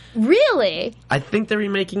 Really? I think they're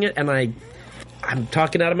remaking it, and I'm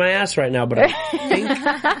talking out of my ass right now, but I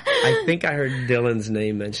think I heard Dylan's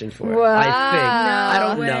name mentioned for it. Wow. I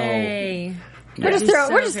don't know. We're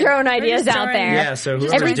just throwing ideas out there. Yeah, so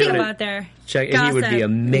whoever's doing it, out there. Check, and he would be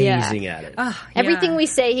amazing at it. Everything we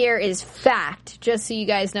say here is fact, just so you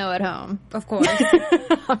guys know at home. Of course.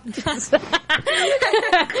 I'm just kidding.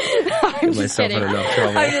 I'm just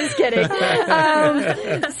kidding.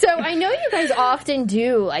 So I know you guys often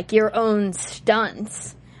do like your own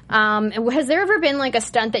stunts. Has there ever been like a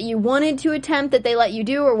stunt that you wanted to attempt that they let you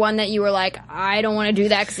do, or one that you were like, I don't want to do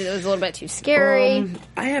that because it was a little bit too scary?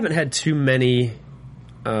 I haven't had too many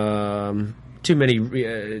like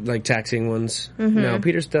taxing ones. No,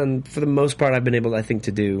 Peter's done, for the most part, I've been able, I think,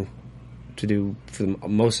 to do for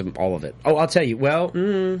most of all of it. Oh, I'll tell you. Well,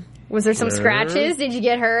 was there some scratches? Did you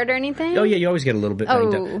get hurt or anything? Oh yeah, you always get a little bit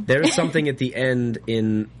banged up. There's something at the end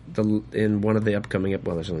in one of the upcoming.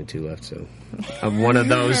 Well, there's only 2 left, so one of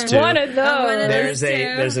those two. One of those.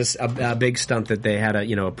 There's a big stunt that they had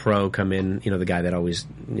a pro come in. The guy that always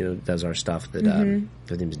does our stuff. That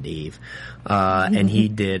his name's Dave, and he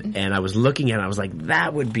did. And I was looking at it, I was like,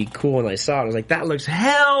 that would be cool. And I saw it, I was like, that looks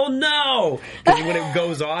hell no. Because when it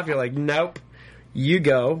goes off, you're like, nope, you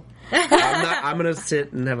go. I'm gonna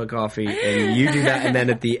sit and have a coffee, and you do that, and then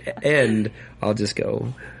at the end, I'll just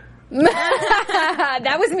go.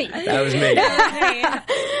 That was me.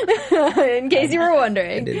 In case you were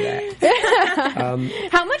wondering. I did that.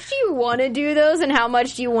 How much do you want to do those, and how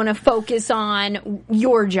much do you want to focus on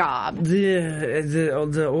your job?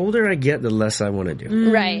 The older I get, the less I want to do.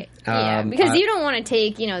 Right. Yeah, because you don't want to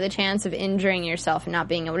take, the chance of injuring yourself and not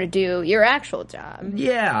being able to do your actual job.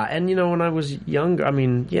 Yeah, and when I was younger,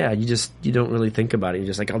 you don't really think about it. You're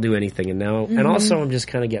just like, I'll do anything. And now, and also I'm just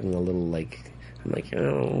kind of getting a little like, I'm like,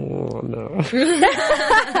 oh no.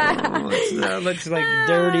 It looks like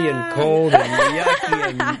dirty and cold and yucky,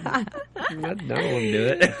 and I don't want to do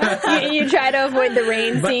it. You try to avoid the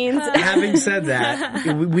rain scenes. Having said that,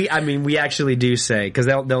 we actually do say, because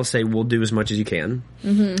they'll say, we'll do as much as you can.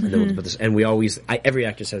 And then we'll put this, and we always, every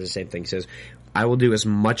actor says the same thing. Says, I will do as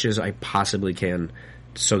much as I possibly can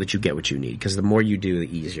so that you get what you need. Because the more you do,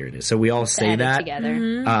 the easier it is. So we all say that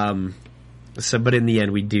together. So, but in the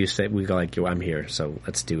end, we do say, we go like, I'm here, so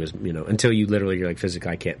let's do as, until you literally, you're like,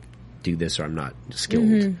 physically, I can't do this, or I'm not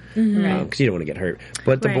skilled. Because you don't want to get hurt.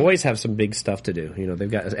 But the boys have some big stuff to do.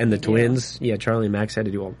 They've got, and the twins, Charlie and Max had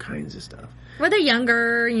to do all kinds of stuff. Well, they're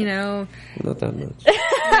younger, Not that much.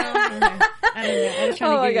 I don't know. I was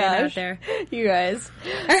trying to get it out there. You guys.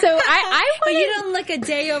 So but you don't look a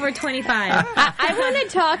day over 25. I want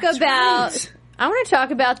to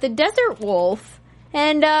talk about the desert wolf.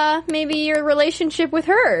 And maybe your relationship with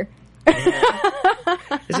her.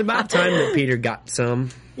 It's about time that Peter got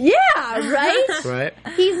some. Yeah, right? Right?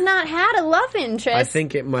 He's not had a love interest. I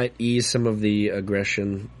think it might ease some of the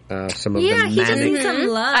aggression, some of the manic. Yeah, he just needs some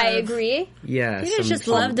love. I agree. Yeah. He's just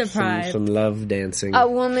love deprived. Some love dancing. A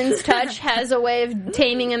woman's touch has a way of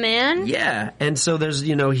taming a man. Yeah, and so there's,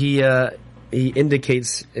 he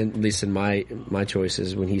indicates, at least in my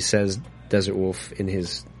choices, when he says Desert Wolf in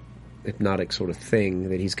his hypnotic sort of thing,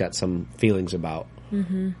 that he's got some feelings about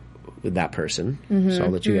with that person. So I'll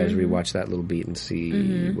let you guys rewatch that little beat and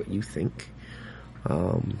see what you think.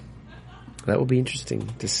 That will be interesting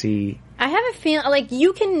to see. I have a feeling, like,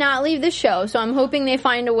 you cannot leave the show, so I'm hoping they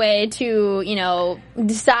find a way to, you know,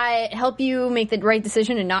 help you make the right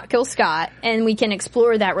decision and not kill Scott, and we can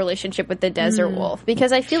explore that relationship with the Desert Wolf,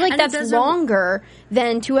 because I feel like that's longer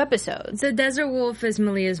than 2 episodes. The Desert Wolf is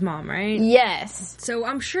Malia's mom, right? Yes. So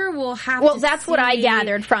I'm sure we'll have Well, to that's what I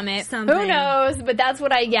gathered from it. Something. Who knows? But that's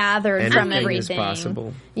what I gathered from everything. Anything is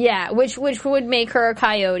possible. Yeah, which would make her a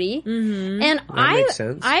coyote. Mm-hmm. And makes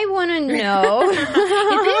sense. I want to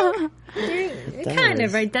know... It kind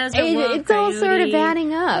of, right? Desert Wolf, it's all coyote. sort of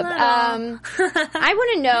adding up. I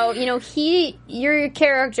want to know, you know, your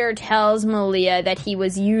character tells Malia that he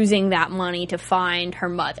was using that money to find her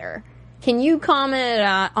mother. Can you comment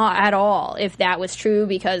at all if that was true?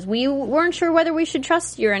 Because we weren't sure whether we should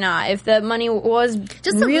trust you or not. If the money was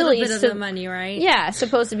just a really little bit of the money, right? Yeah,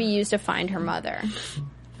 supposed to be used to find her mother.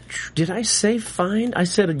 Did I say find? I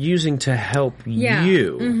said using to help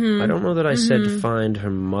you. Mm-hmm. I don't know that I said find her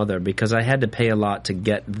mother, because I had to pay a lot to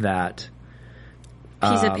get that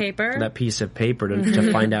piece of paper. That piece of paper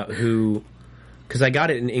to find out who. Because I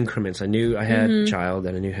got it in increments. I knew I had a child,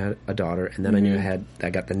 and I knew I had a daughter, and then I knew I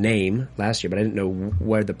got the name last year, but I didn't know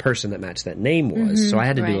where the person that matched that name was. So I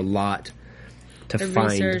had to do a lot to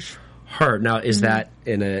find research. her. Now, is that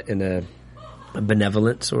in a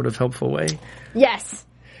benevolent sort of helpful way? Yes.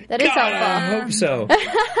 That is helpful. I hope so.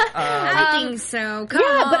 I think so. Come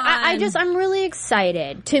on. But I'm really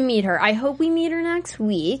excited to meet her. I hope we meet her next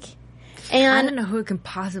week. And I don't know who it can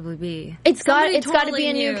possibly be. It's got to be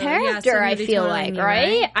a new character, I feel like,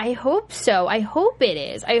 right? I hope so. I hope it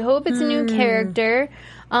is. I hope it's a new character.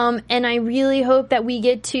 And I really hope that we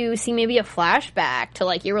get to see maybe a flashback to,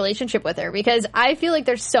 like, your relationship with her, because I feel like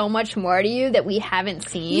there's so much more to you that we haven't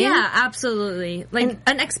seen. Yeah, absolutely. Like,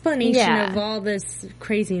 an explanation of all this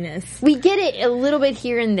craziness. We get it a little bit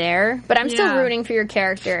here and there, but I'm still rooting for your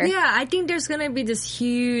character. Yeah, I think there's going to be this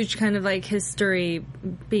huge kind of, like, history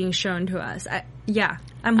being shown to us.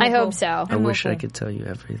 I hope so. I wish I could tell you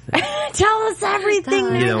everything. Tell us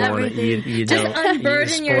everything. You don't want to. You just don't.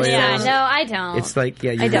 unburden yourself. Yeah, no, I don't. It's like, you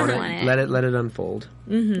want to let it unfold.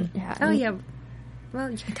 Mm-hmm. Yeah. Oh yeah.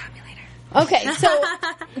 Well, you can tell me later. Okay, so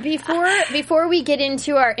before we get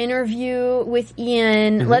into our interview with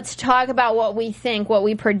Ian, let's talk about what we think, what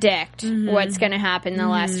we predict, what's going to happen in the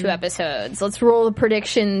last 2 episodes. Let's roll the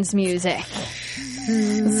predictions music.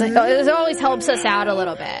 It always helps us out a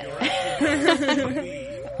little bit.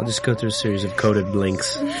 I'll just go through a series of coded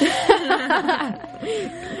blinks.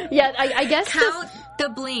 Yeah, I guess count the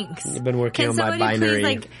blinks. I've been working on my Please, binary.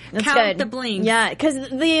 like, count the blinks. Yeah, because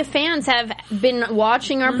the fans have been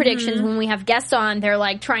watching our predictions when we have guests on. They're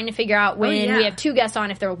like trying to figure out when we have 2 guests on,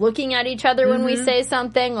 if they're looking at each other when we say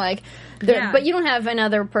something. Like, but you don't have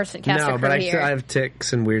another person caster but here. I have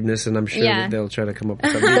tics and weirdness, and I'm sure that they'll try to come up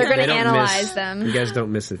with something. They're going to analyze them. You guys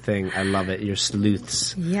don't miss a thing. I love it. You're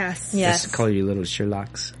sleuths. Yes. I call you little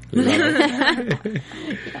Sherlocks.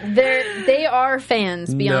 They are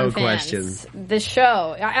fans beyond no fans. question. The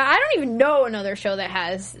show. I don't even know another show that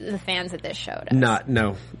has the fans that this show does.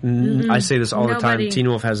 No. I say this all the time. Teen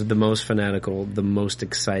Wolf has the most fanatical, the most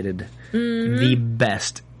excited, the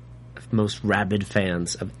best, most rabid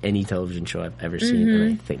fans of any television show I've ever seen,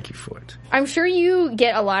 and I thank you for it. I'm sure you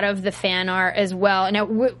get a lot of the fan art as well. Now,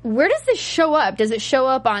 where does this show up? Does it show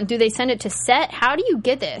up on, do they send it to set? How do you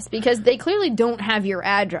get this? Because they clearly don't have your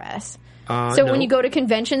address. So when you go to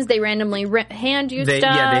conventions, they randomly hand you stuff?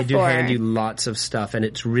 Yeah, they do hand you lots of stuff, and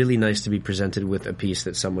it's really nice to be presented with a piece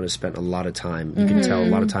that someone has spent a lot of time. You can tell a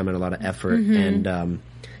lot of time and a lot of effort, and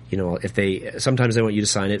you know, sometimes they want you to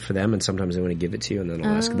sign it for them, and sometimes they want to give it to you, and then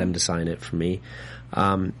I'll ask them to sign it for me.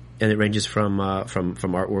 And it ranges from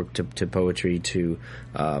artwork to poetry to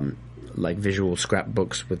like visual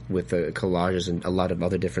scrapbooks with collages and a lot of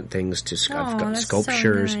other different things to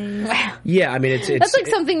sculptures. So nice. Wow. Yeah, I mean it's that's like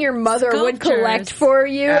something your mother would collect for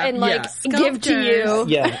you and give to you.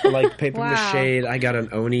 Yeah, like paper mache. I got an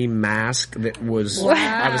Oni mask that was. Wow.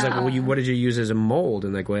 I was like, well, what did you use as a mold?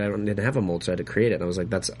 And like, well, I didn't have a mold, so I had to create it. And I was like,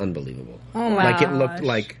 that's unbelievable. Oh my Like it looked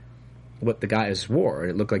like what the guys wore.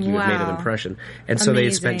 It looked like you had made an impression. And so they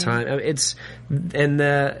had spent time.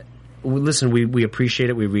 Listen, we appreciate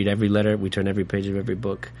it. We read every letter. We turn every page of every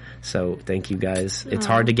book. So thank you guys. It's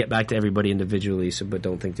hard to get back to everybody individually, but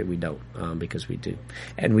don't think that we don't, because we do.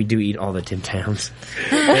 And we do eat all the Tim Tams.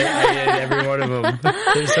 Every one of them.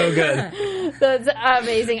 They're so good. That's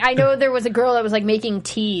amazing. I know there was a girl that was like making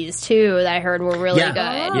teas too that I heard were really good.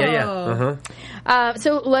 Yeah.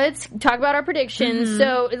 So let's talk about our predictions.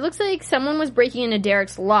 So it looks like someone was breaking into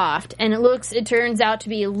Derek's loft, and it turns out to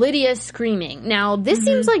be Lydia screaming. Now, this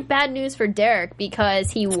seems like bad news for Derek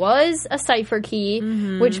because he was a cipher key,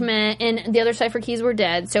 which meant, and the other cipher keys were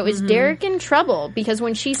dead. So is Derek in trouble? Because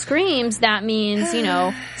when she screams, that means, you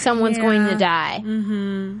know, someone's going to die.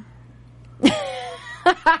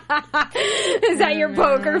 Is that your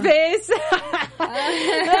poker face?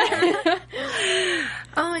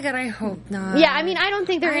 Oh my god, I hope not. Yeah, I mean, I don't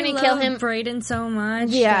think they're going to kill him. Brayden so much.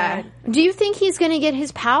 Yeah. Do you think he's going to get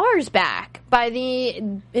his powers back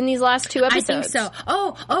in these last 2 episodes? I think so.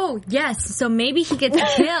 Oh, yes. So maybe he gets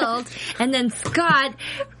killed, and then Scott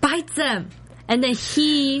bites him, and then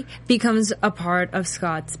he becomes a part of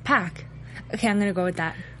Scott's pack. Okay, I'm going to go with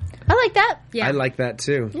that. I like that. Yeah. I like that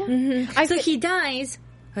too. Yeah. So he dies,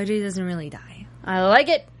 but he doesn't really die. I like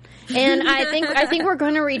it. And I think we're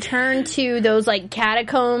going to return to those like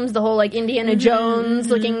catacombs, the whole like Indiana Jones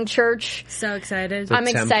looking church. So excited. I'm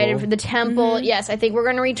excited for the temple. Yes, I think we're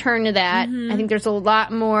going to return to that. I think there's a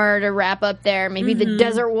lot more to wrap up there. Maybe the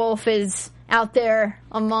desert wolf is out there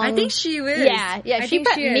among. I think she is. Yeah.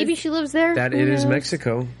 Maybe she lives there. That it is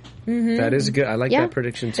Mexico. That is good. I like that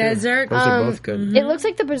prediction too. Desert. Those are both good. It looks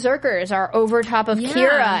like the Berserkers are over top of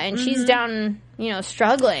Kira, and she's down,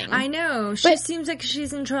 struggling. I know. She seems like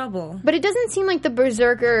she's in trouble. But it doesn't seem like the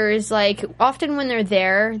Berserkers, like, often when they're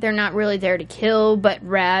there, they're not really there to kill, but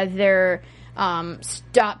rather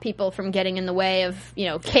stop people from getting in the way of,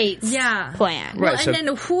 Kate's plan. Well, and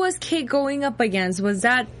then who was Kate going up against? Was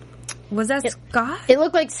that Scott? It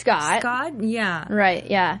looked like Scott. Scott? Yeah.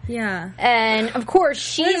 Right, yeah. Yeah. And of course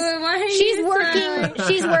she's working for dark,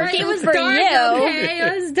 you. Okay,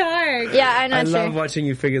 it was dark. Yeah, I'm not sure. I love watching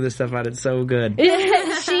you figure this stuff out. It's so good.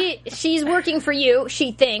 She's working for you.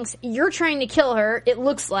 She thinks you're trying to kill her. It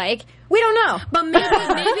looks like. We don't know. But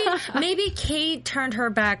maybe Kate turned her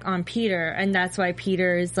back on Peter, and that's why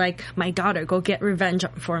Peter is like, my daughter, go get revenge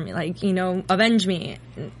for me. Like, avenge me.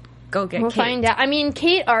 Go get Kate. We'll find out. I mean,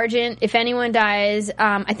 Kate Argent, if anyone dies,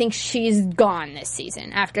 I think she's gone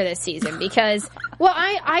after this season, because, well,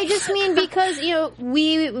 I just mean because,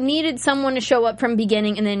 we needed someone to show up from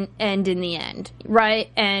beginning and then end in the end, right?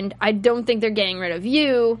 And I don't think they're getting rid of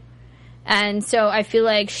you, and so I feel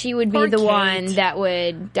like she would be the one that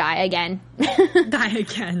would die again. Die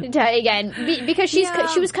again. Because she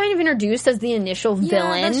was kind of introduced as the initial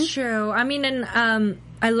villain. Yeah, that's true. I mean, and,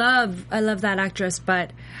 I love that actress,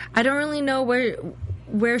 but I don't really know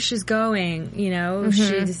where she's going,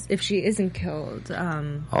 if she isn't killed.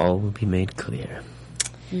 All will be made clear.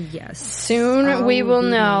 Yes. Soon we will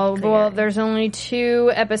know. Well, there's only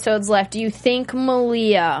 2 episodes left. Do you think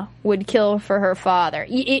Malia would kill for her father?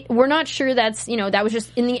 We're not sure that's, that was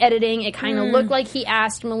just in the editing. It kind of looked like he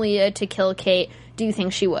asked Malia to kill Kate. Do you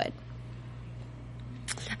think she would?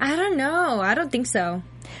 I don't know. I don't think so.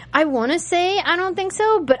 I want to say I don't think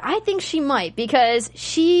so, but I think she might, because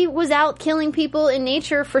she was out killing people in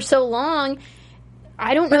nature for so long.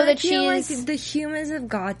 I don't know that she's... like the humans have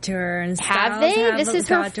got to her. And have they? This is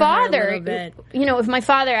her father. If my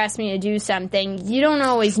father asked me to do something, you don't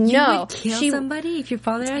always know. You would kill somebody if your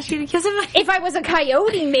father asked you to kill somebody? If I was a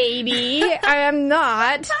coyote, maybe. I am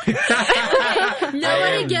not.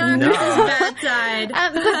 Nobody get on this bad side.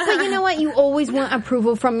 But you know what? You always want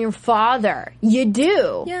approval from your father. You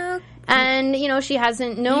do. Yeah. And, she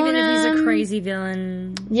hasn't known Even if him. he's a crazy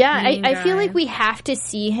villain. Yeah, I feel like we have to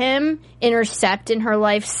see him intercept in her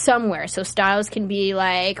life somewhere. So Styles can be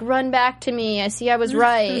like, run back to me. I see I was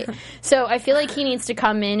right. So I feel like he needs to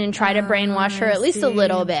come in and try to brainwash her at least a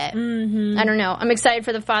little bit. Mm-hmm. I don't know. I'm excited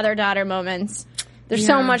for the father-daughter moments. There's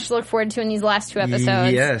so much to look forward to in these last 2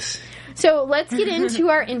 episodes. Yes. So let's get into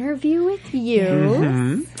our interview with you.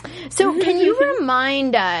 Mm-hmm. So can you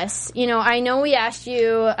remind us, I know we asked you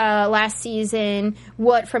last season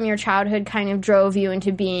what from your childhood kind of drove you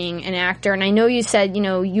into being an actor. And I know you said,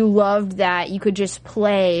 you loved that you could just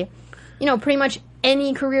play, pretty much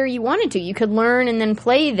any career you wanted to. You could learn and then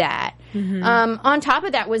play that. Mm-hmm. On top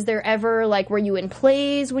of that, was there ever, were you in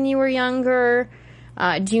plays when you were younger?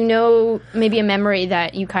 Do you know maybe a memory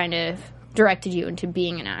that you kind of directed you into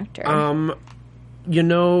being an actor? What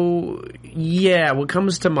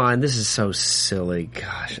comes to mind, this is so silly,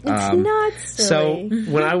 gosh. It's not silly. So,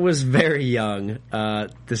 when I was very young,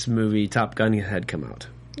 this movie, Top Gun, had come out.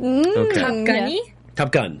 Okay. Top Gunny? Yeah.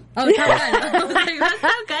 Top Gun. Oh, Top Gun. I was like, that's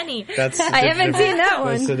Top Gunny. I haven't seen that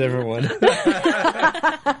one. That's a different one.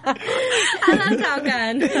 I love Top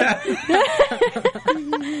Gun.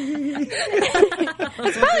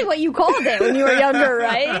 That's probably what you called it when you were younger,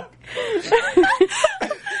 right?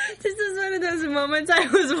 This is one of those moments I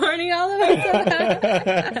was warning all of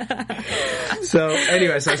us. So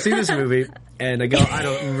anyway, so I see this movie, and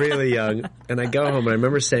I'm really young, and I go home, and I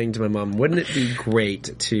remember saying to my mom, wouldn't it be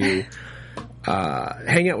great to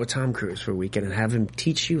hang out with Tom Cruise for a weekend and have him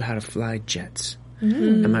teach you how to fly jets?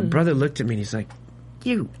 And my brother looked at me, and he's like,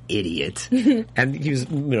 you idiot. And he was,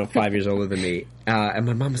 5 years older than me. And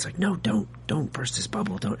my mom was like, no, don't burst his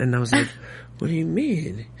bubble, don't. And I was like, what do you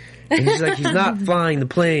mean? And he's like, he's not flying the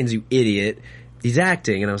planes, you idiot. He's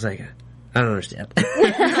acting. And I was like, I don't understand.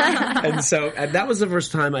 and that was the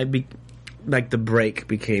first time the break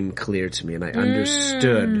became clear to me, and I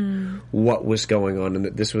understood what was going on, and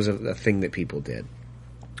that this was a thing that people did.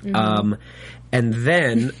 And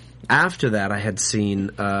then after that, I had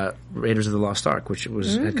seen Raiders of the Lost Ark, which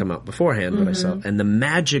had come out beforehand, but I saw, and the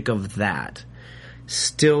magic of that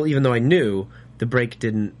still, even though I knew, the break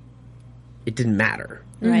didn't matter.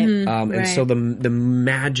 Right. And so the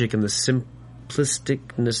magic and the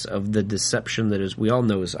simplisticness of the deception that is, we all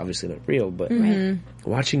know is obviously not real, but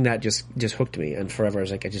watching that just hooked me, and forever I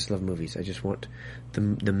was like, I just love movies. I just want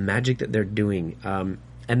the magic that they're doing.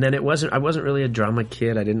 And then I wasn't really a drama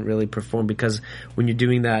kid. I didn't really perform, because when you're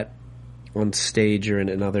doing that on stage or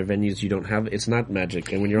in other venues, it's not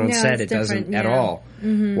magic. And when you're on set, it doesn't at all.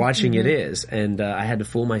 Watching it is. And I had to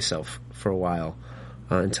fool myself for a while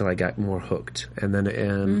until I got more hooked. And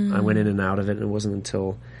then I went in and out of it, and it wasn't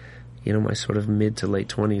until, my sort of mid to late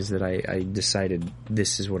 20s that I decided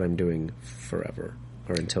this is what I'm doing forever.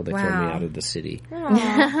 Or until they throw me out of the city. So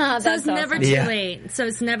it's never too late. So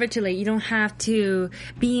it's never too late. You don't have to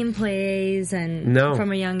be in plays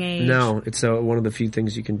from a young age. No, it's one of the few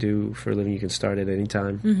things you can do for a living. You can start at any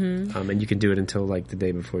time, and you can do it until the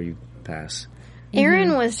day before you pass.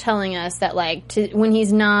 Aaron was telling us that when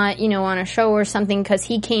he's not on a show or something, because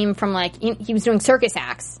he came from he was doing circus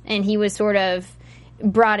acts, and he was sort of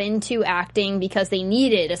brought into acting because they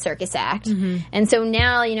needed a circus act, and so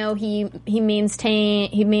now he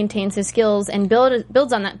maintains his skills and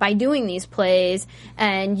builds on that by doing these plays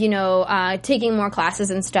and taking more classes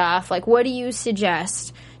and stuff. What do you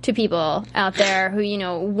suggest to people out there who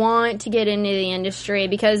want to get into the industry?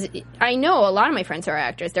 Because I know a lot of my friends who are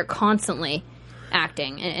actors, they're constantly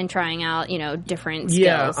acting and trying out different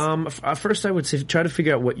skills. First I would say try to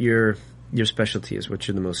figure out what your specialty is, what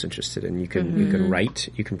you're the most interested in. You can write,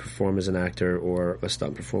 you can perform as an actor or a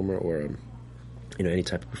stunt performer or any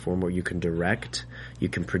type of performer. You can direct, you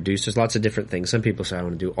can produce. There's lots of different things. Some people say I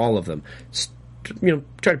want to do all of them.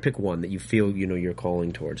 Try to pick one that you feel you're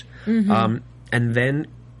calling towards, and then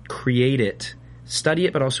create it, study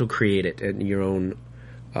it, but also create it in your own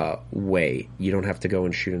way. You don't have to go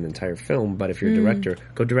and shoot an entire film, but if you're a director,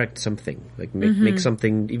 go direct something. Make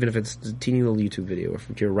something, even if it's a teeny little YouTube video, or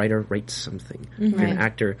if you're a writer, write something. If you're an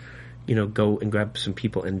actor, go and grab some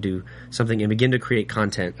people and do something and begin to create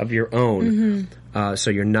content of your own, so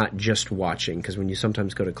you're not just watching, because when you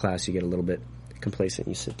sometimes go to class, you get a little bit complacent.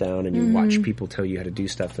 You sit down and you watch people tell you how to do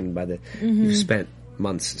stuff, and you've spent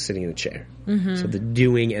months sitting in a chair. So the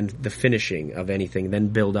doing and the finishing of anything, then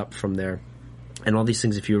build up from there. And all these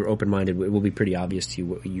things, if you're open-minded, it will be pretty obvious to you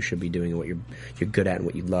what you should be doing and what you're good at and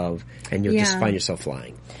what you love, and you'll just find yourself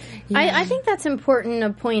flying. I think that's important to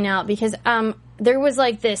point out, because there was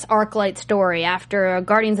this ArcLight story after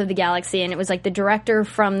Guardians of the Galaxy, and it was the director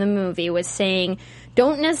from the movie was saying,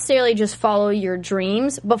 don't necessarily just follow your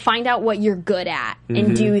dreams, but find out what you're good at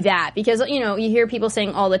and do that. Because, you hear people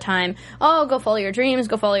saying all the time, oh, go follow your dreams,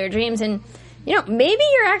 and, maybe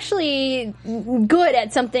you're actually good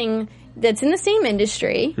at something that's in the same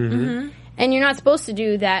industry, and you're not supposed to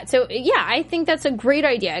do that. So, I think that's a great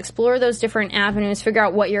idea. Explore those different avenues, figure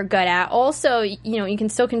out what you're good at. Also, you can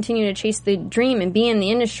still continue to chase the dream and be in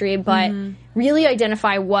the industry, but really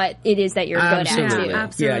identify what it is that you're good at, too.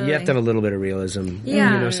 Absolutely. Yeah, you have to have a little bit of realism.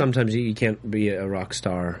 Yeah. Sometimes you can't be a rock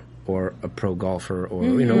star or a pro golfer, or,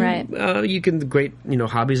 you can great,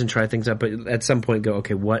 hobbies and try things out, but at some point go,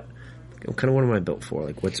 okay, what am I built for?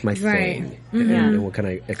 What's my thing? And what can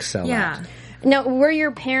I excel at? Now, were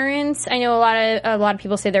your parents? I know a lot of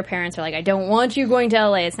people say their parents are I don't want you going to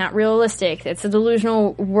LA. It's not realistic. It's a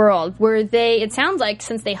delusional world. Were they? It sounds like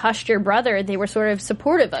since they hushed your brother, they were sort of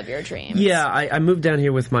supportive of your dreams. Yeah, I moved down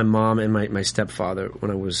here with my mom and my stepfather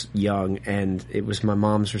when I was young, and it was my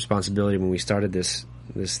mom's responsibility when we started this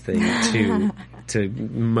thing to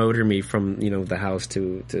motor me from the house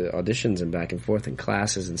to auditions and back and forth and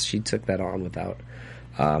classes, and she took that on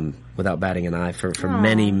without batting an eye for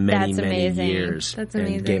many years. That's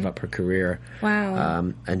amazing. And gave up her career.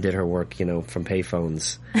 Wow. And did her work from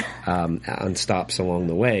payphones on stops along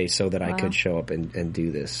the way so that I could show up and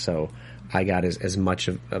do this. So I got as much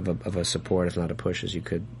of a support, if not a push, as you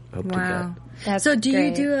could hope to get. That's so do great.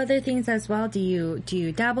 you do other things as well? Do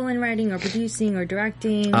you dabble in writing or producing or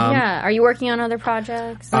directing? Yeah. Are you working on other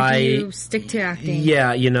projects? Or do you stick to acting?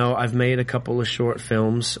 Yeah, I've made a couple of short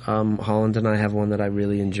films. Holland and I have one that I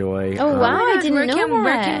really enjoy. Oh, wow. I didn't know that.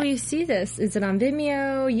 Where can we see this? Is it on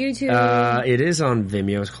Vimeo, YouTube? It is on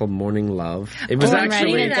Vimeo. It's called Morning Love. It was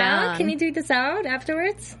actually... Tweet it out. Can you tweet this out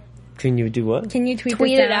afterwards? Can you do what? Can you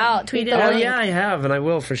tweet it out? Tweet it Oh, out. yeah, I have, and I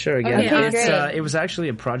will for sure again. Okay, great. It was actually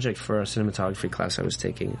a project for a cinematography class I was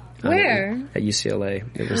taking. Where? At UCLA.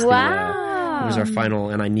 It was Wow. It was our final,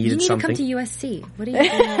 and I You needed need something. to come to USC. What are you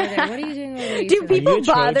doing over there? What are you doing over there? Do people Are you a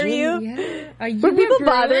bother Trojan? you? Yeah. Are you Were people a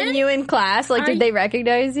bothering Bruin? you in class? Like, did they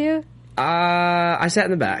recognize you? I sat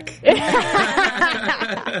in the back.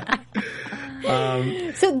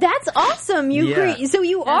 So that's awesome. So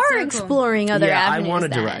you are so cool. exploring other avenues. I want to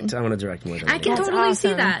then. direct. I want to direct more than I can That's totally see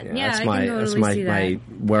awesome. that. Yeah, that's I my can totally that's my, see that. my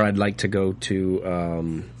where I'd like to go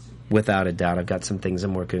to. Without a doubt, I've got some things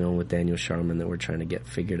I'm working on with Daniel Sharman that we're trying to get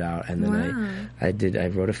figured out, and then I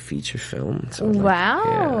wrote a feature film. So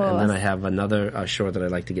Wow. and then I have another short that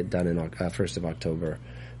I'd like to get done in 1st of October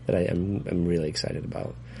that I'm really excited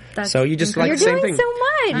about. That's So you just like You're the same doing thing.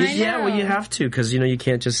 so much. Yeah, well, you have to because you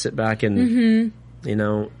can't just sit back and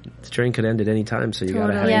the train could end at any time. So you got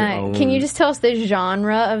to have your Yeah. own. Can you just tell us the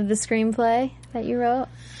genre of the screenplay that you wrote?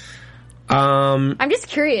 I'm just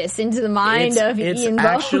curious into the mind of it's Ian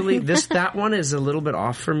actually Bohen. that one is a little bit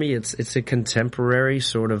off for me. It's a contemporary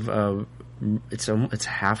sort of it's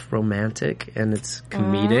half romantic and it's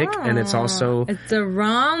comedic and it's also It's a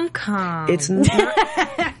rom-com. it's not.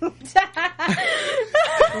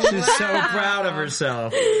 She's so proud of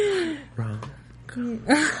herself.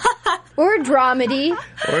 Or dramedy.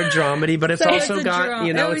 Or a dramedy, but it's So also it's a got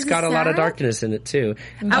dram- it's got a lot of sad? darkness in it too.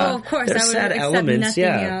 Oh, of course. I there's would sad accept elements, nothing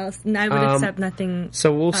yeah. else. I would accept nothing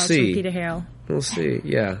So we'll else see. from Peter Hale. We'll see.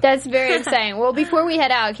 Yeah. That's very exciting. Well, before we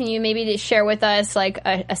head out, can you maybe just share with us like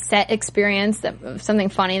a set experience, something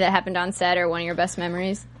funny that happened on set or one of your best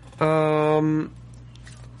memories?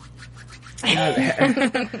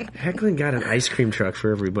 Heckling got an ice cream truck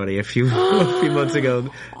for everybody a few months ago.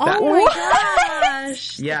 Oh my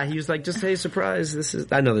gosh. Yeah, he was like, just hey, surprise,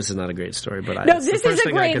 I know this is not a great story, but No, it's the this first is a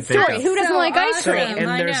thing I great could think story. of. Who doesn't like ice So, cream? and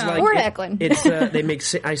I there's know. like Or heckling. It's they make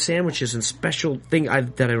ice sandwiches and special thing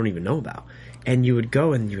that I don't even know about. And you would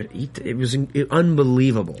go and you would eat. It was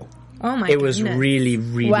unbelievable. Oh my It was goodness. really,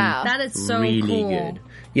 really, Wow. That is so really cool. good.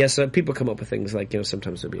 Yeah, so people come up with things like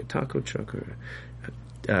sometimes there'll be a taco truck or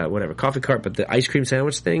whatever coffee cart, but the ice cream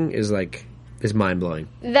sandwich thing is mind blowing.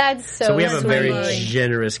 That's so So we have a very sweet.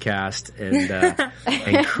 generous cast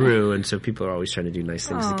and crew, and so people are always trying to do nice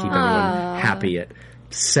things to keep everyone happy at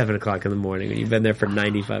 7 o'clock in the morning when you've been there for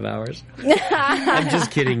 95 hours. I'm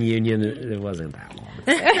just kidding, Union. It wasn't that long.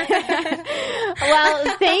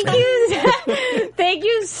 Well, thank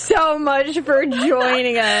you so much for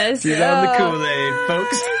joining us. Get on the Kool-Aid,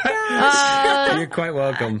 folks. You're quite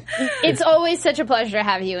welcome. It's always such a pleasure to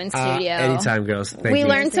have you in studio. Anytime, girls. Thank We you.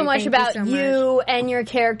 learned so much Thank you about so you and your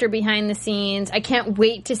character behind the scenes. I can't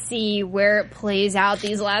wait to see where it plays out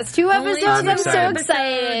these last 2 episodes. I'm I'm so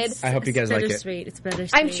excited. excited. I hope you guys like it. Bittersweet. It's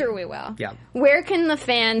bittersweet. I'm sure we will. Yeah. Where can the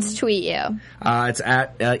fans tweet you? It's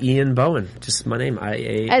at Ian Bohen. Just my name.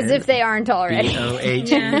 As if they aren't already.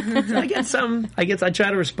 B-O-H. I get some. I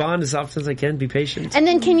try to respond as often as I can. Be patient. And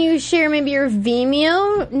then can you share maybe your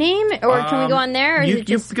Vimeo name? Or can we go on there? Or is You it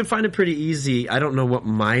just... can find it pretty easy. I don't know what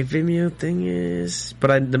my Vimeo thing is,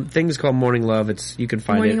 but the thing is called Morning Love. You can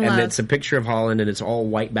find Morning it, Love. and it's a picture of Holland, and it's all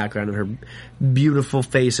white background and her beautiful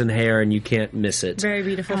face and hair, and you can't miss it. Very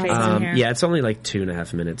beautiful face in here. Yeah, it's only like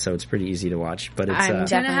 2.5 minutes, so it's pretty easy to watch. But it's I'm 2.5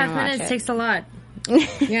 definitely minutes watch it. takes a lot.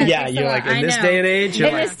 yeah, you're like in this day and age.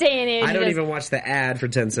 In this day and age, I don't just- even watch the ad for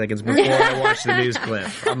 10 seconds before I watch the news clip.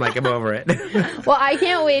 I'm like, I'm over it. Well, I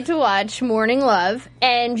can't wait to watch Morning Love.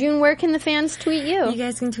 And June, where can the fans tweet you? You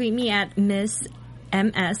guys can tweet me at Miss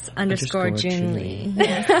MS_June June Lee.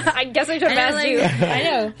 I guess I should have asked you. I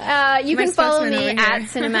know. You My can follow spokesman me over at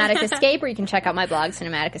here. Cinematic Escape, or you can check out my blog,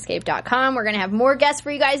 cinematicescape.com. We're going to have more guests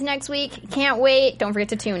for you guys next week. Can't wait. Don't forget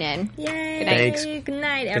to tune in. Yay. Thanks. Good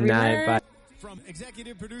night, Good everyone. night. Bye. From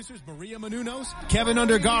executive producers Maria Menounos, Kevin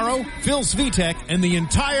Undergaro, Phil Svitek, and the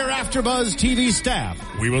entire AfterBuzz TV staff,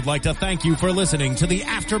 we would like to thank you for listening to the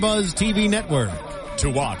AfterBuzz TV network. To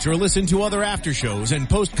watch or listen to other after shows and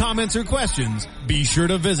post comments or questions, be sure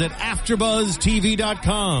to visit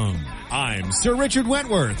AfterBuzzTV.com. I'm Sir Richard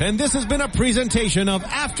Wentworth, and this has been a presentation of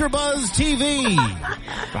AfterBuzz TV.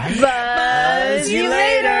 Buzz you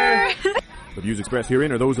later. The views expressed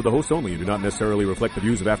herein are those of the hosts only and do not necessarily reflect the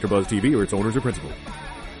views of AfterBuzz TV or its owners or principals.